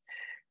 is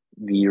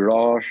the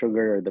raw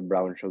sugar or the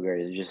brown sugar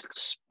is just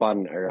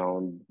spun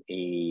around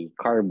a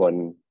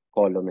carbon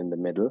column in the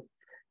middle,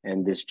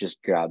 and this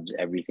just grabs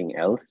everything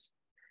else.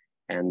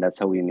 And that's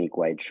how we make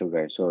white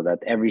sugar, so that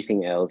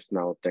everything else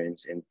now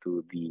turns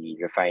into the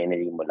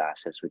refinery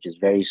molasses, which is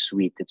very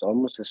sweet. It's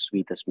almost as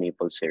sweet as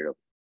maple syrup.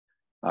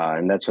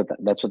 And that's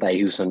what I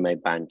use on my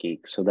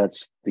pancakes. So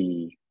that's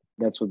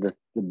what the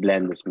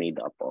blend is made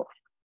up of.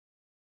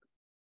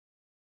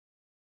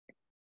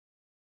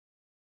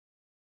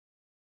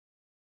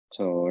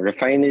 So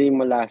refinery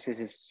molasses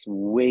is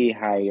way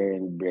higher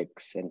in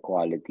bricks and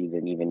quality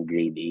than even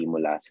grade A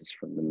molasses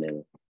from the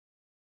mill.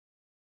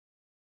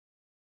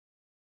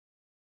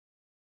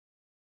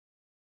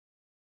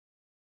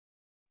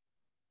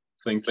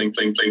 Thank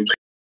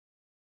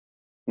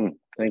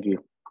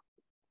you.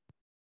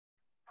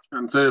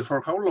 And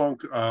for how long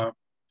are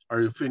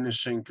you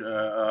finishing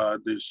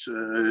this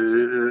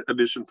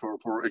edition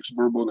for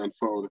ex-bourbon and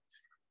for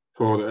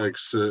the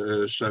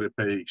ex-sherry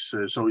cakes?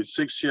 So it's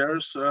 6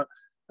 years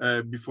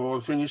before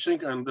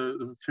finishing, and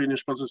the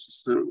finish process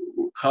is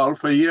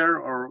half a year,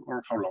 or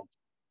how long?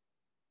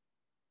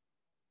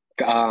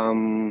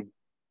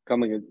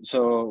 Come again.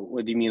 So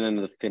what do you mean on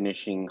the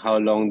finishing? How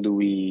long do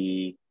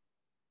we?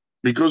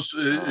 Because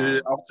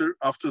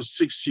after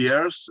 6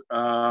 years,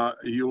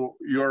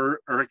 you're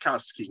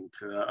recasking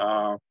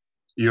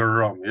your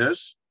rum,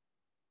 yes?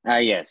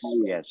 Yes.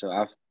 So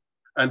after.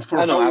 And for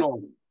how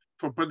long?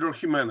 For Pedro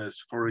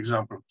Jimenez, for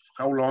example,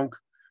 how long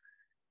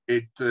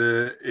it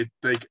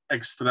take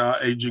extra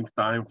aging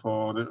time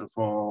for the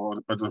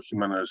Pedro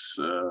Jimenez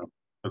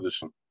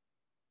edition?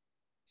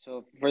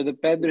 So for the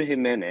Pedro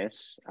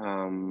Jimenez,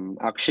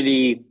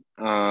 actually,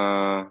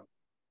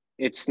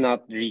 it's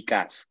not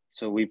recast.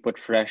 So we put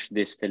fresh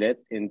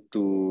distillate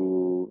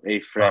into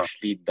a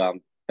freshly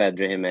dumped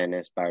Pedro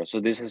Jimenez barrel. So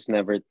this has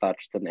never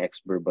touched an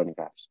ex-bourbon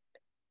cask.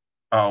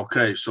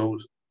 Okay, so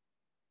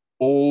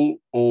all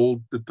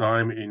the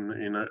time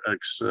in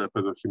ex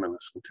Pedro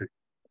Jimenez. Okay.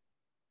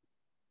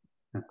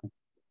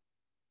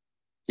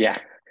 Yeah.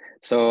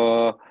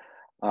 So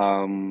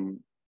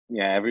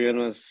everyone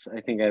was,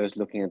 I think I was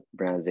looking at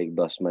brands like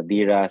Dos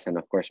Maderas and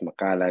of course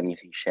Macallan, you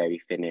see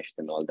sherry finished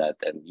and all that.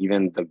 And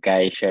even the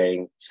guy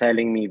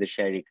selling me the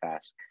sherry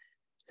cask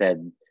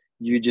said,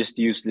 you just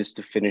use this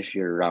to finish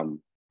your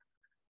rum.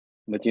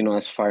 But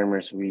as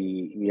farmers,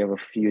 we have a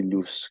few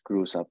loose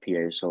screws up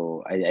here.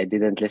 So I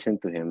didn't listen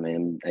to him,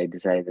 and I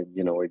decided,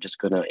 we're just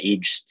gonna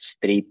age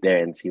straight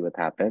there and see what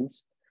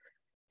happens.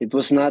 It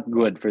was not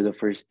good for the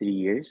first 3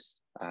 years.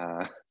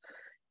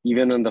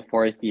 Even on the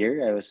 4th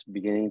year, I was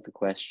beginning to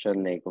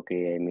question, like,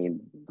 okay, I made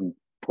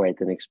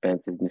quite an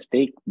expensive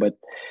mistake, but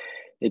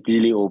it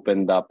really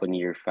opened up on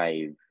year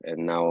 5.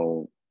 And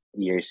now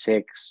year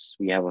 6,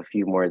 we have a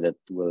few more that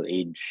will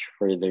age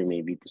further,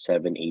 maybe to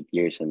 7, 8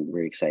 years, and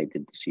we're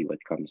excited to see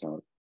what comes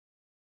out.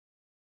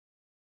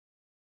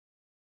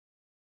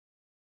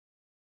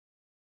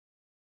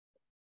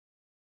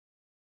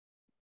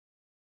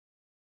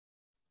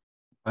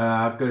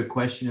 I've got a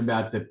question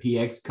about the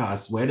PX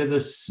cask. Where do the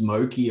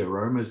smoky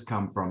aromas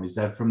come from? Is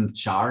that from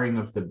charring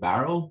of the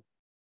barrel?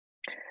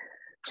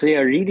 So yeah,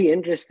 really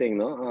interesting,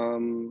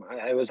 no?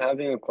 I was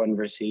having a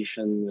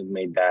conversation with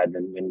my dad,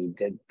 and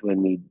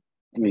when we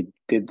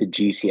did the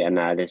GC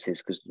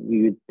analysis, because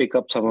we would pick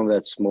up some of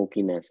that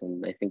smokiness,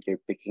 and I think you're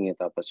picking it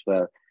up as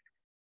well.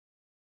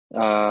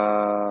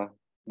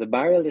 The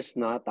barrel is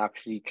not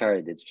actually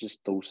charred; it's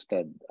just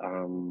toasted.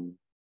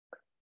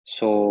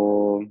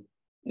 So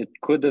it's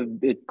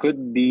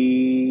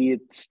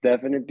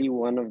definitely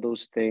one of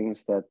those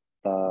things that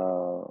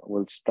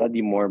we'll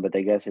study more, but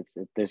I guess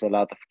there's a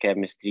lot of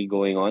chemistry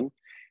going on.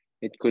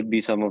 It could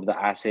be some of the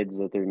acids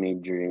that are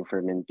made during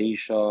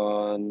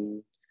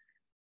fermentation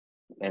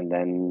and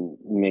then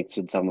mixed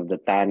with some of the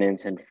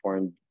tannins and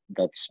form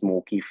that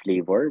smoky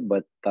flavor.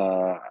 But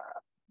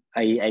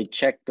I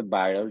checked the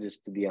barrel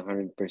just to be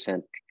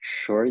 100%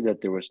 sure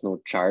that there was no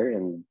char,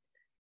 and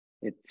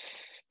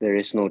there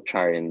is no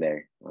char in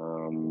there.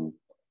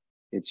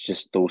 It's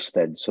just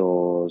toasted.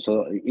 So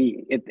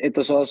it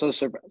was also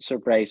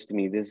surprise to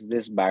me.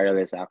 This barrel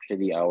is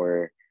actually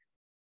our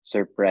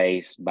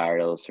surprise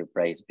barrel,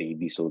 surprise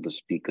baby, so to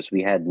speak, because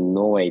we had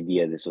no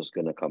idea this was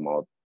gonna come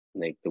out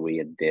like the way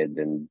it did,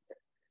 and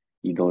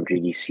you don't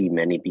really see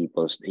many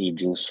people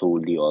aging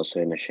solely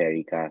also in a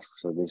sherry cask.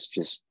 So this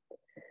just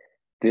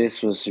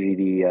this was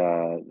really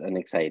an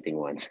exciting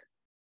one.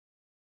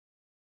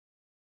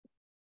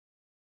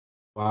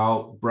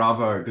 Wow,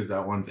 bravo, because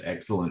that one's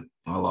excellent.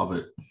 I love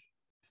it.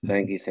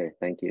 Thank you, sir.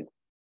 Thank you.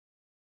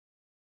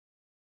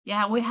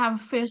 Yeah, we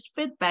have first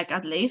feedback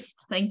at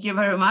least. Thank you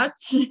very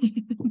much.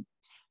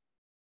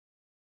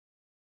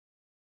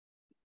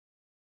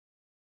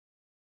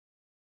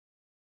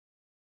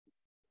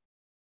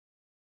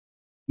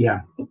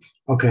 Yeah.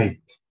 Okay.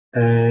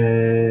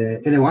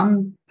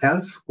 Anyone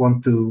else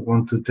want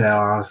to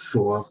tell us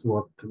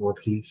what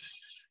he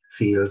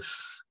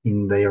feels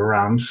in their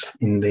rams,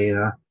 in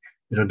their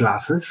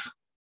glasses?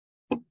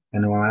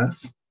 Anyone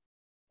else?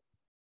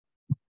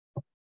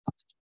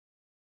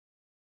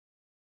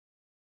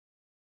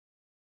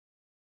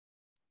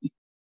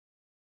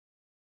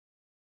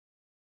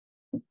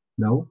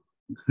 No.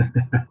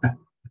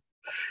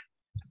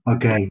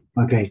 Okay.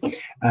 Okay.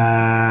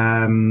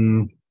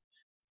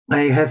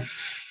 I have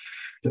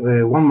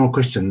one more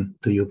question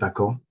to you,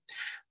 Paco.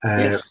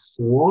 Yes.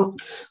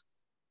 What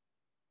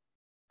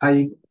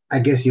I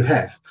guess you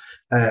have.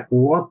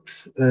 What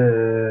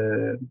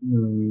do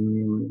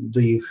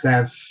you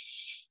have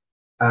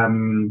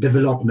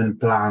development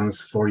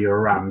plans for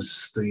your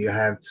RAMs? Do you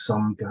have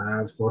some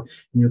plans for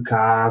new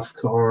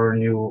cask or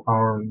new,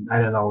 or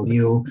I don't know,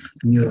 new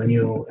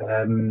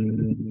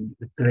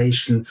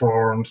creation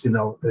forms? You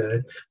know,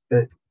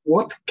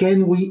 what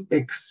can we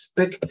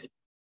expect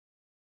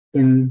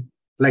in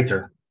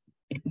later?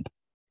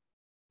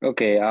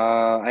 Okay,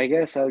 I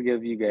guess I'll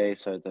give you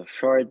guys sort of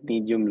short,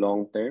 medium,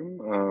 long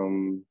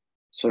term.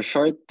 So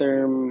short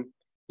term,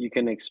 you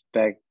can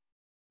expect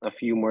a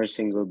few more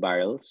single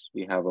barrels.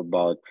 We have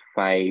about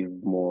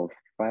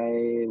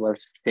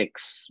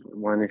six.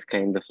 One is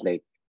kind of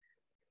like,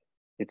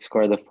 it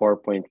scored a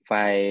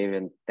 4.5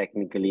 and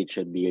technically it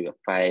should be a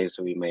 5,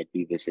 so we might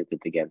revisit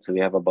it again. So we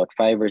have about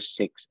 5 or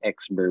 6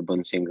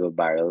 ex-bourbon single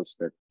barrels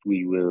that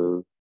we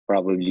will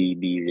probably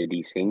be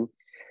releasing.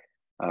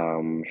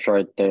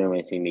 Short term,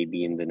 I say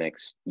maybe in the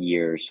next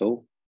year or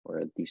so, or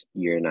at least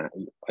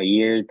a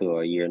year to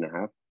a year and a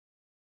half.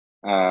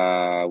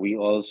 We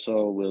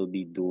also will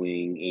be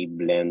doing a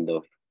blend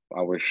of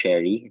our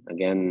sherry.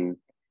 Again,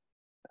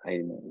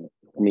 I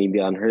maybe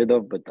unheard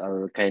of, but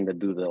I'll kind of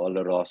do the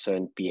Oloroso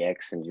and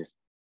PX and just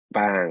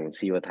bang,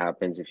 see what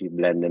happens if you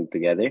blend them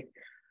together.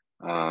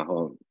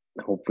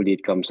 Hopefully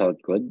it comes out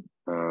good.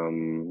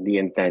 The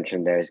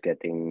intention there is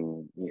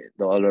getting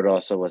the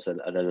Oloroso was a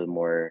little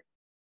more,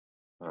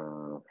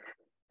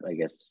 I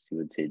guess you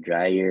would say,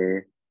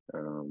 drier,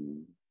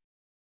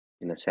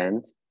 in a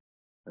sense.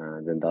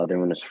 Then the other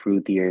one is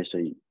fruitier, so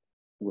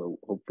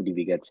hopefully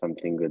we get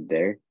something good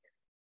there.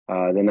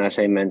 Then, as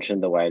I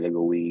mentioned a while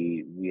ago,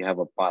 we have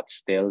a pot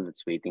still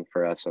that's waiting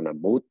for us on a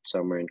boat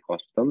somewhere in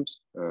customs.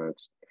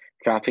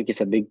 Traffic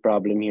is a big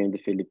problem here in the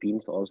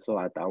Philippines, also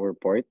at our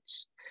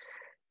ports.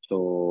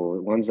 So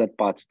once that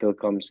pot still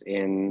comes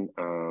in,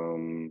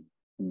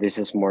 this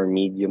is more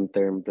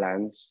medium-term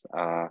plans.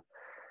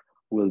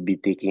 We'll be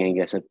taking, I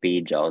guess, a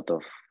page out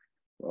of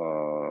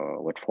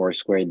what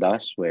Foursquare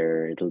does,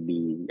 where it'll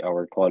be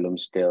our column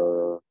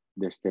still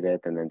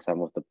distillate and then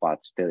some of the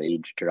pots still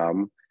aged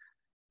rum.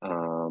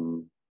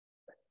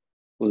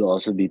 We'll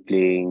also be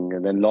playing,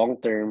 and then long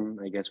term,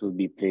 I guess we'll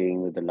be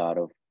playing with a lot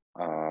of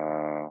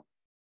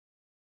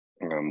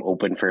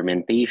open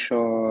fermentation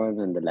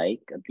and the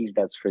like. At least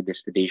that's for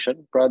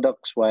distillation.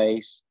 Products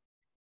wise,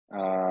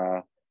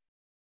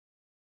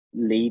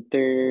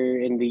 later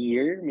in the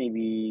year,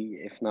 maybe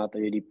if not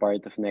already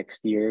part of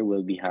next year,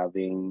 we'll be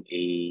having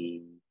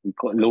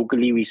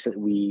locally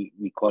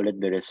we call it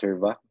the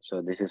Reserva.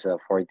 So this is a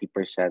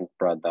 40%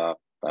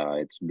 product.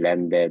 It's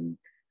blended,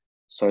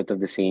 sort of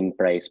the same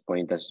price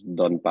point as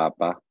Don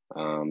Papa.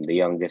 The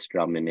youngest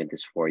rum in it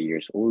is 4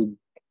 years old.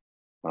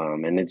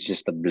 And it's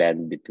just a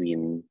blend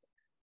between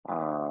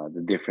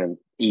the different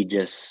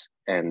ages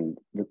and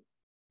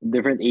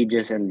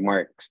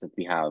marks that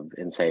we have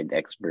inside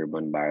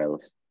ex-bourbon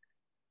barrels.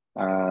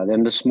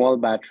 Then the small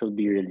batch will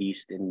be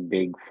released in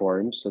big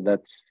forms. So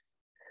that's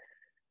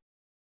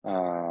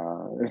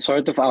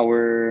sort of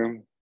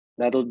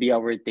that'll be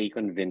our take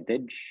on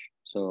vintage.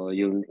 So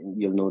you'll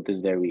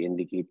notice there we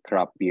indicate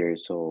crop year.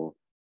 So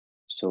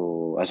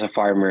as a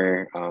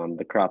farmer,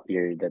 the crop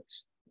year,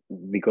 that's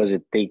because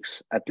it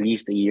takes at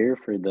least a year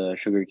for the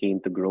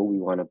sugarcane to grow. We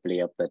want to play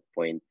up that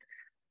point.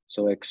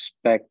 So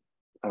expect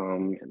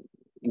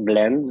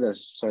blends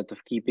as sort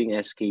of keeping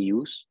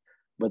SKUs,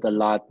 but a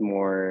lot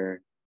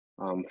more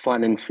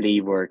fun and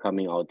flavor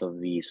coming out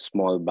of the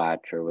small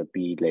batch, or what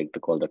we like to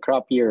call the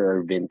crop year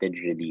or vintage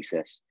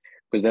releases,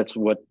 because that's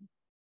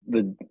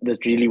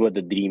really what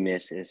the dream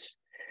is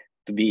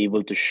to be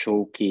able to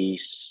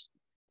showcase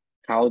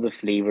how the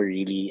flavor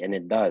really, and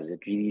it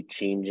really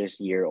changes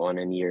year on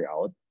and year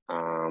out.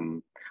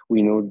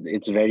 We know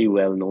it's very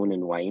well known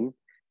in wine,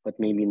 but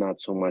maybe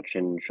not so much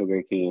in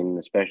sugarcane,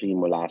 especially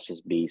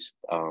molasses based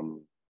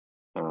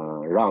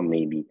rum.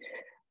 Maybe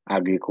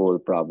agricole,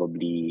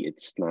 probably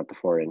it's not a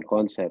foreign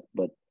concept,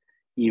 but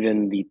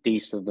even the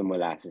taste of the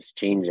molasses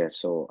changes.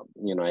 So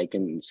I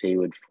can say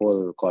with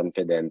full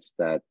confidence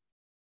that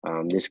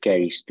This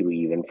carries through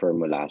even for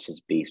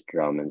molasses-based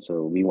rum, and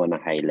so we want to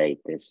highlight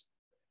this.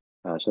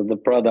 So the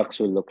products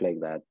will look like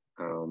that.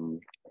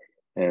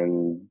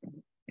 And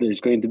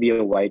there's going to be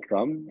a white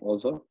rum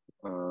also.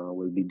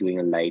 We'll be doing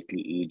a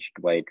lightly aged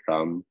white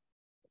rum.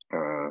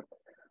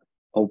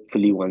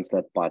 Hopefully once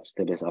that pot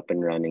still is up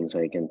and running, so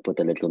I can put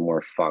a little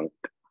more funk.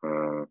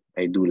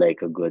 I do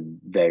like a good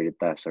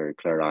Veritas or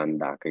Claron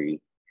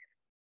daiquiri.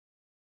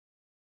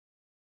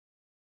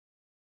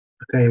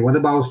 Okay, what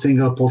about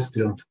single pot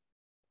still?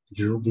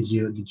 Did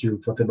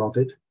you thought about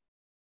it?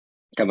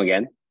 Come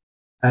again?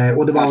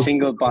 What about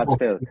single pot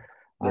still?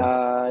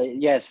 Yeah.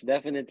 Yes,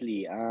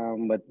 definitely.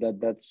 But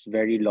that's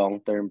very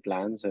long-term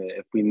plan. So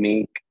if we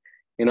make,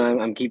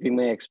 I'm keeping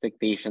my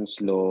expectations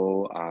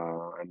low.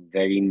 I'm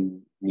very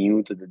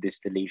new to the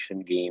distillation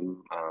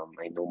game.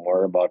 I know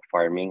more about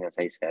farming, as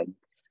I said.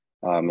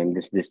 And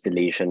this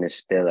distillation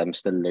is I'm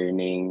still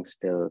learning,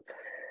 still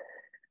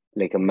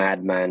like a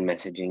madman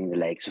messaging the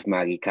likes of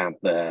Maggie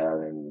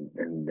Campbell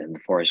and the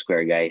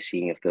Foursquare guys,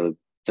 seeing if they'll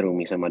throw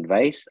me some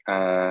advice.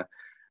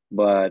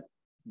 But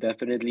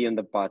definitely on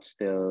the pot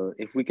still,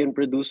 if we can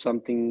produce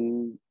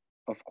something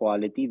of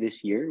quality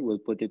this year, we'll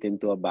put it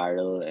into a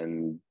barrel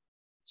and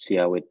see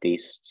how it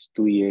tastes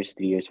 2 years,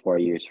 3 years, 4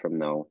 years from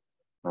now.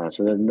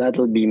 So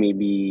that'll be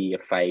maybe a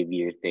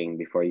 5-year thing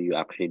before you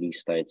actually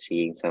start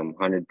seeing some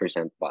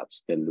 100% pot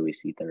still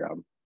Luisita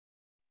rum.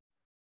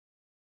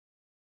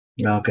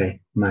 Okay,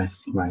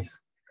 nice.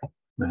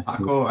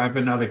 Paco, I have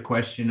another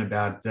question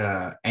about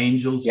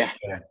Angel's Yeah.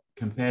 share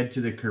compared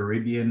to the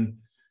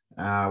Caribbean.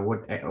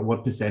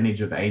 What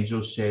percentage of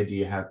Angel's share do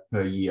you have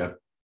per year?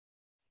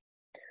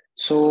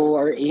 So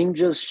our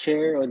Angel's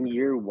share on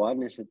year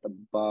 1 is at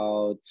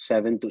about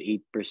 7 to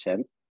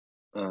 8%.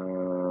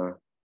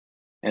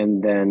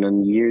 And then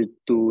on year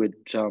 2,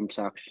 it jumps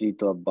actually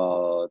to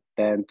about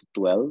 10 to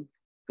 12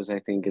 because I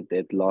think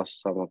it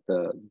lost some of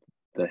the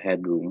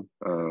headroom.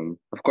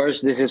 Of course,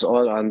 this is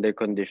all under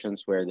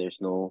conditions where there's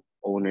no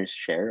owner's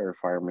share or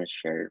farmer's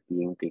share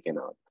being taken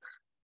out.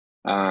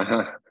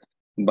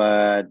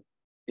 But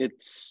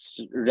it's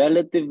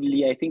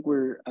relatively, I think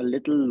we're a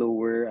little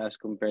lower as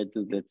compared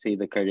to, let's say,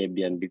 the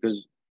Caribbean,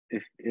 because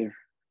if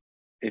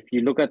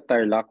you look at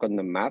Tarlac on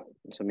the map,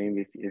 so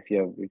maybe if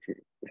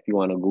you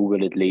want to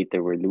Google it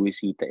later, where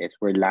Luisita is,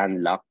 we're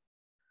landlocked.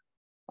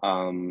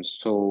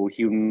 So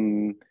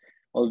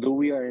although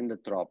we are in the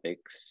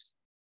tropics,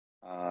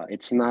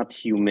 it's not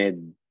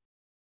humid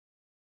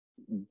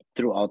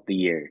throughout the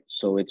year.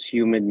 So it's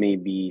humid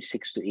maybe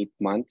 6 to 8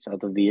 months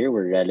out of the year,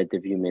 where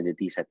relative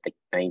humidity is at like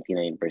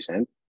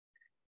 99%.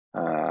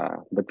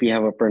 But we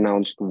have a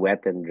pronounced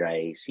wet and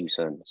dry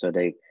season. So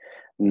like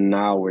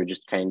now we're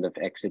just kind of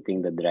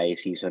exiting the dry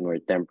season where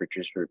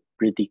temperatures were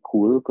pretty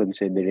cool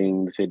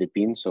considering the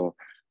Philippines. So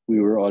we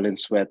were all in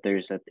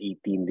sweaters at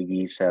 18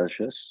 degrees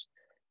Celsius.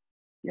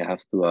 You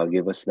have to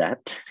give us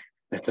that.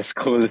 That's as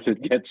cold as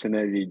it gets in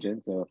our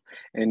region. So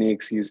any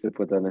excuse to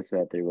put on a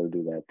sweater will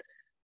do that.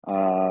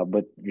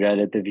 But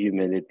relative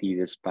humidity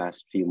this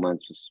past few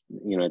months was,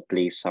 it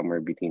plays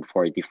somewhere between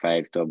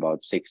 45 to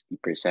about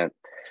 60%.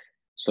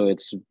 So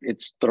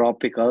it's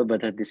tropical,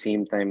 but at the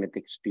same time, it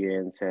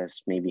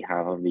experiences maybe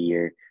half of the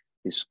year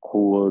this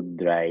cold,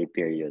 dry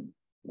period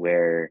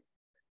where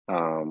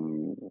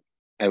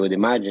I would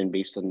imagine,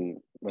 based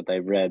on what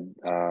I've read,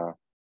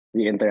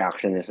 the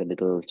interaction is a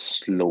little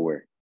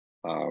slower.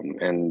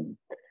 And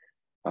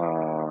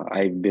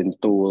I've been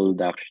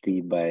told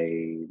actually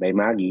by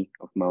Maggie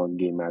of Mount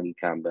Gay, Maggie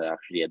Campbell,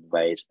 actually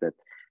advised that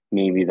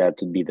maybe that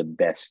would be the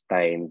best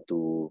time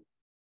to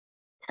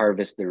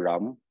harvest the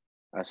rum,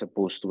 as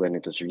opposed to when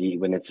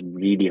it's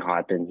really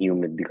hot and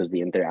humid, because the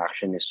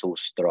interaction is so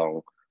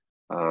strong.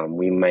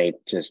 We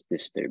might just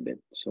disturb it.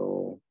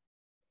 So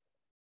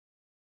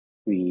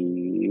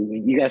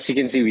as you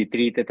can see, we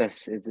treat it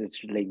as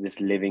it's like this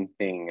living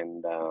thing,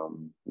 and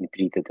we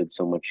treat it with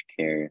so much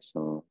care.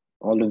 So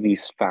all of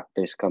these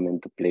factors come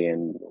into play,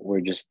 and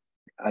we're just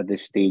at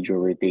this stage where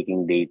we're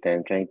taking data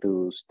and trying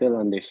to still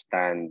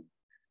understand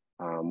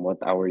what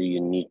our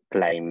unique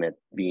climate,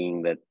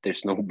 being that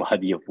there's no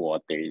body of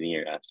water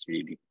near us,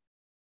 really.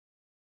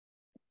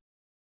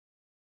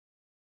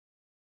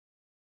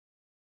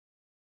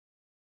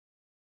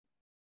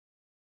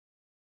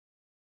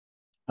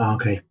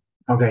 Okay.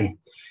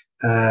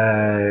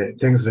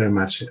 Thanks very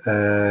much.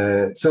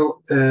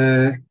 So,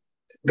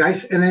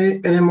 guys,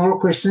 any more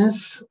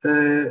questions?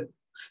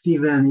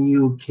 Stephen,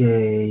 UK.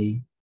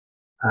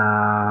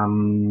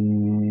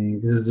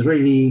 This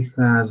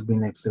has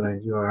been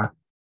excellent. You are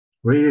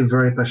really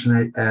very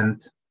passionate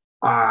and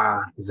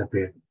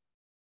disappeared.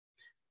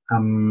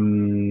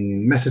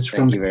 Message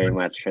from Thank you very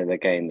much for the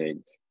kind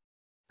words.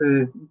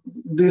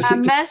 A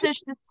message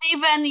to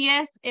Stephen.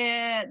 Yes,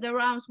 the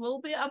rums will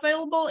be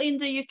available in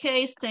the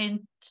UK.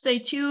 Stay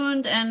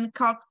tuned and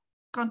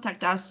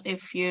contact us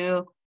if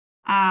you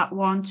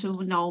want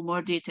to know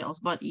more details.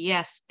 But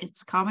yes,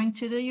 it's coming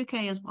to the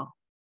UK as well.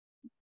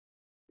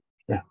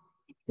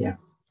 Yeah.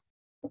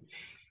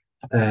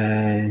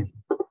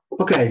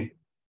 Okay.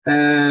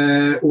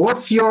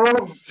 What's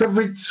your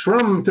favorite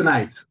rum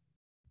tonight?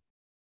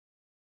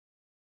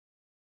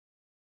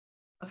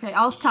 Okay,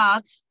 I'll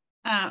start.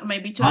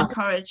 Maybe to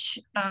encourage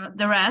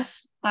the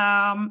rest.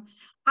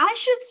 I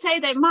should say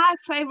that my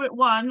favorite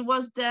one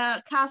was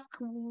the cask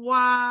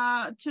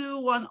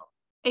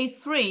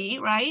 2183,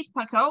 right,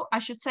 Paco? I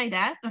should say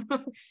that.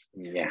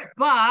 Yeah.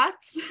 But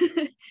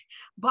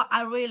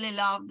I really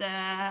love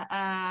the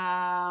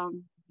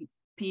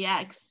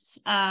PX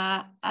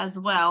as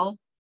well.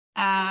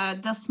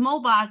 The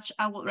small batch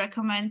I would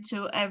recommend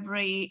to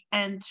every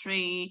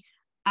entry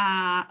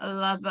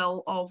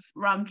level of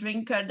rum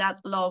drinker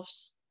that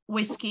loves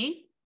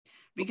whiskey,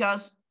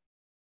 because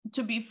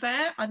to be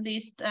fair, at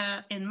least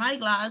in my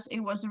glass,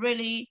 it was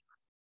really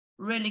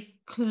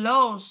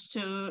close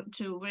to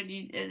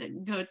really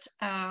good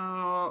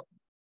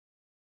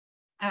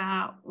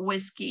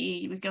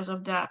whiskey because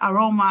of the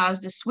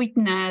aromas, the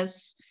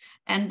sweetness,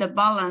 and the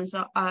balance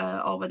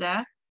over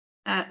there.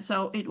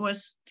 So it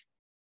was,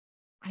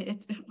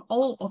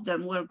 all of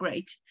them were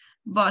great.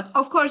 But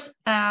of course,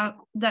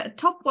 the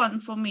top one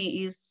for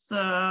me is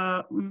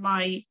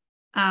my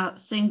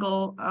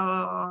single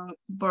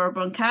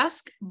bourbon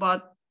cask,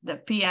 but the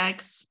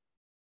PX.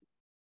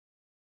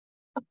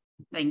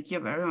 Thank you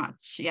very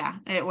much. Yeah,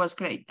 it was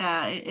great.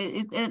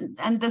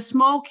 And the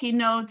smoky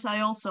notes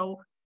I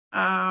also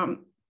found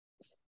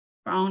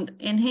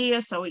in here,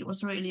 so it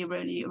was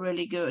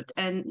really good.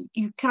 And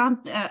you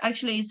can't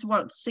actually, it's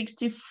what,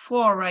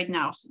 64 right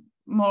now,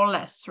 more or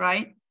less,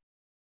 right?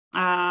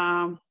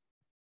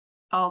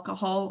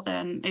 Alcohol,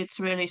 and it's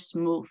really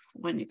smooth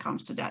when it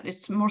comes to that.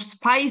 It's more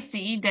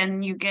spicy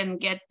than you can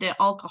get the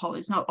alcohol.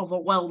 It's not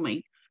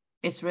overwhelming.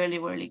 It's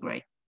really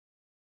great.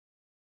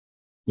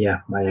 Yeah,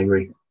 I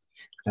agree.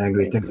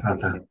 Thanks,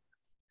 Marta.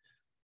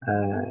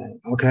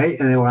 Okay,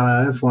 anyone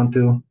else want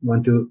to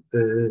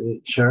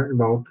share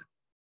about?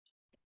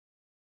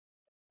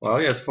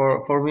 Well, yes,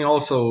 for me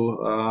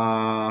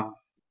also,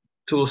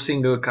 two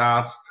single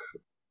casks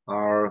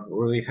are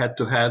really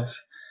head-to-head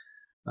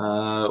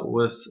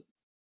with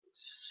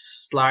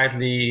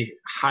slightly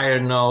higher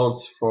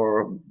notes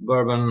for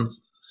bourbon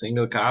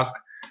single cask.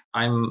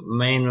 I'm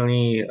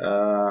mainly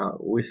a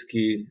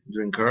whiskey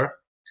drinker,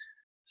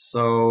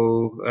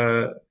 so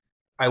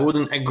I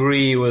wouldn't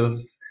agree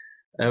with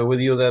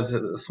you that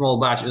small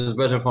batch is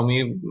better for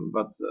me,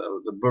 but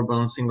the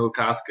bourbon single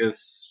cask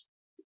is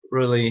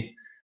really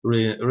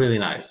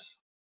nice.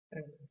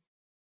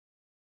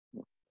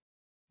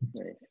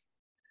 Nice.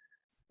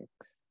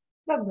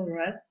 But the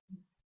rest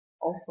is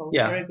also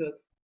very good.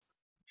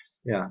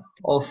 Yeah,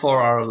 all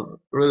four are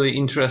really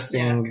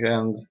interesting,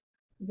 and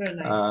very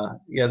nice.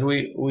 yes,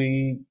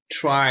 we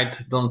tried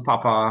Don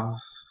Papa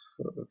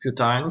a few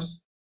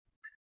times.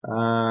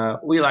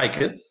 We like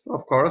it,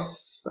 of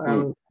course,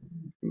 and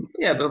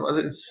yeah, but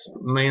it's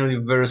mainly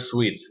very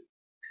sweet.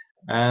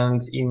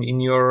 And in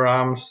your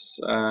rums,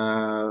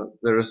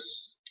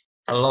 there's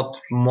a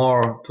lot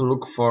more to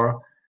look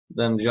for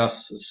than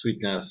just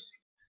sweetness.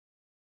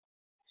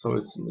 So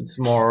it's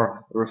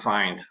more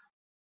refined.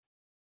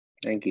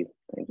 Thank you.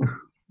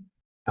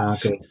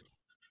 Okay.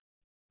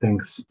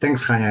 Thanks,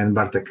 Hania and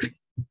Bartek.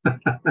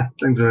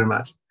 Thanks very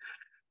much.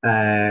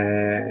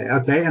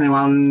 Okay,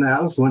 anyone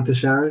else want to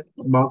share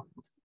about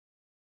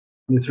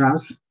these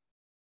rounds,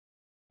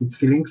 its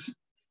feelings?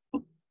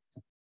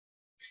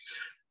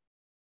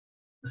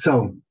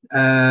 So,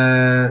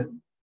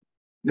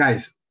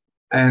 guys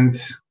and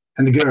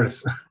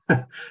girls,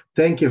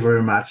 thank you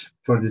very much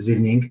for this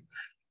evening.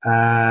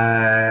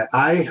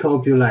 I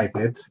hope you like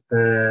it.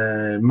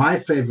 My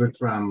favorite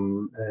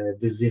rum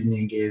this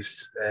evening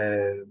is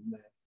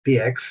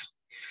PX.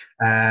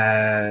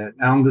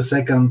 On the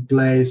second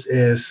place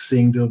is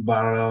single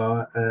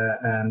barrel,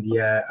 and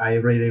yeah, I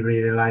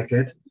really like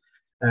it.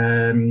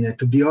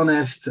 To be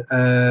honest,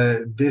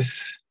 I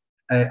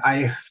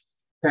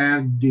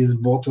have these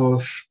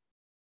bottles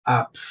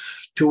up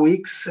 2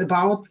 weeks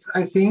about,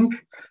 I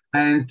think,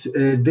 and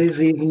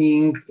this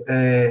evening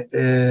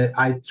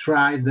I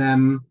tried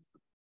them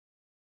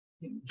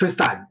first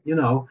time,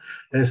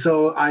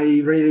 so I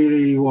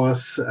really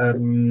was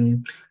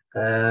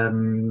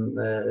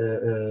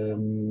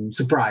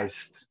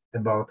surprised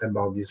about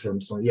this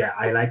room. So yeah,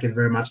 I like it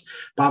very much.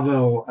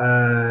 Pavel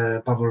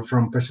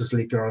from Precious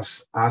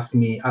Liquors asked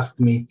me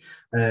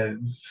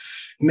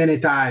many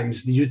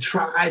times, did you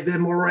try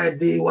them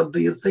already? What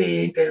do you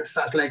think? And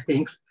such like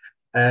things.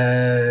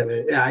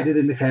 Yeah, I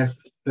didn't have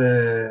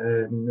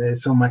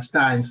so much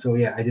time, so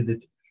yeah, I did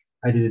it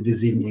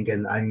this evening,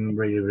 and I'm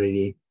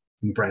really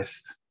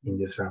impressed in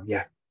this round.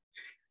 Yeah,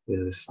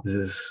 this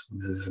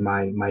is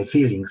my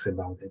feelings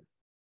about it.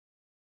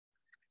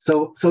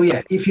 So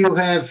yeah, if you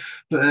have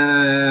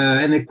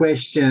any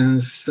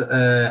questions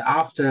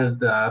after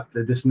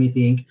this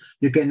meeting,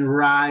 you can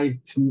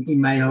write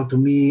email to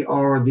me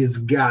or this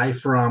guy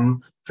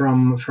from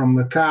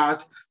the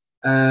card.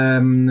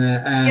 And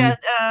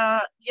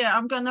yeah,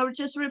 I'm gonna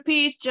just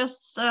repeat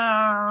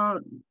so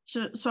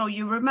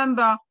you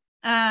remember.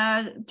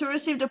 To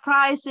receive the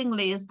pricing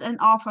list and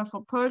offer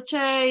for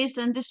purchase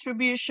and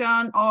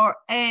distribution, or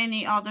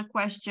any other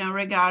question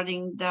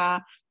regarding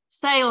the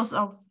sales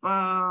of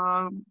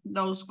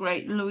those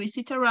great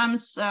Luisita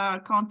rams,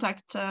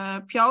 contact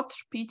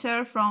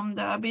Peter from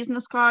the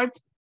business card,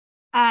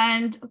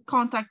 and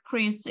contact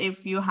Chris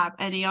if you have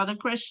any other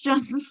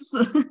questions.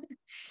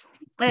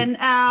 And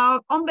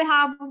on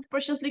behalf of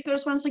Precious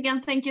Liquors, once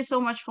again, thank you so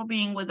much for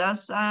being with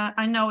us.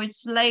 I know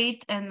it's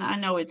late and I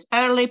know it's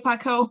early,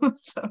 Paco.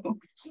 So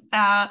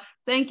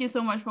thank you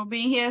so much for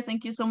being here.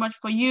 Thank you so much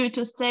for you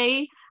to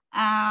stay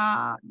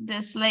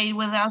this late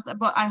with us.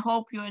 But I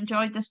hope you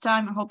enjoyed this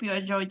time. I hope you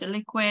enjoyed the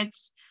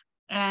liquids,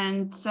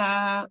 and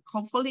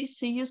hopefully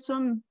see you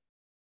soon.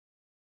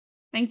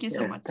 Thank you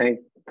so much.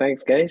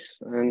 Thanks,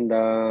 guys. And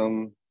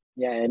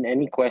yeah, and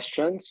any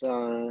questions?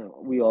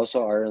 We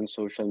also are on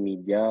social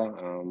media.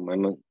 I'm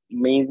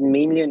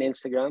mainly on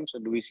Instagram, so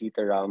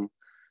Luisita Ram.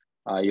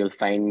 You'll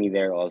find me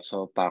there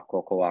also.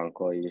 Paco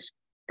Cojuangco. You just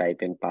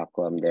type in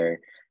Paco. I'm there.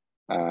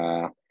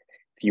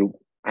 If you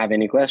have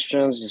any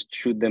questions, just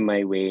shoot them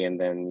my way, and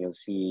then you'll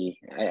see.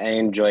 I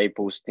enjoy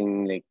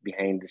posting like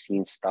behind the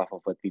scenes stuff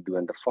of what we do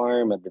on the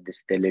farm, at the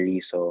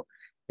distillery. So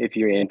if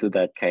you're into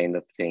that kind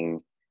of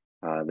thing,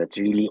 that's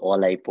really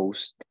all I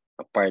post,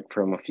 apart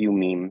from a few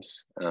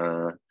memes.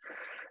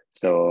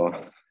 So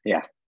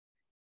yeah,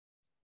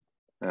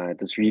 it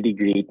was really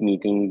great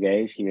meeting you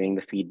guys, hearing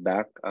the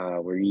feedback.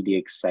 We're really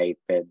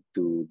excited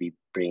to be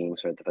bringing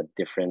sort of a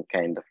different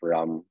kind of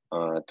rum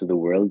to the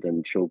world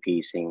and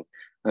showcasing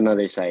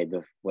another side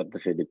of what the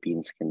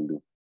Philippines can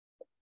do.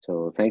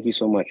 So thank you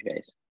so much,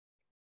 guys.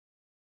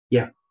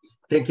 Yeah,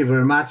 thank you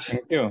very much.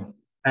 Thank you.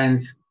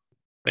 And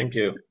thank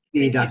you.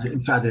 See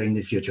each other in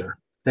the future.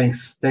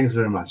 Thanks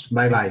very much.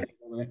 Bye.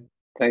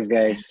 Thanks,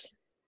 guys.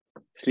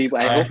 Sleep.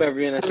 I hope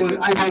everyone has a good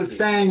I will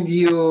send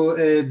you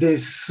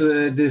this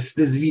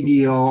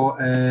video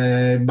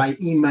by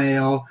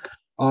email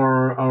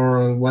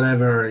or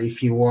whatever,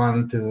 if you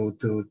want to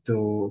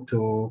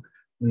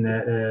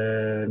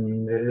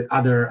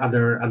other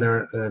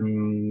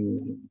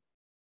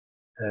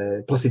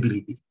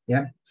possibility.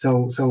 Yeah.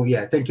 So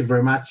yeah. Thank you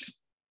very much.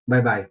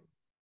 Bye. Bye,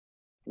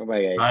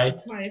 guys.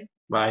 Bye.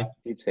 Bye.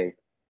 Keep safe.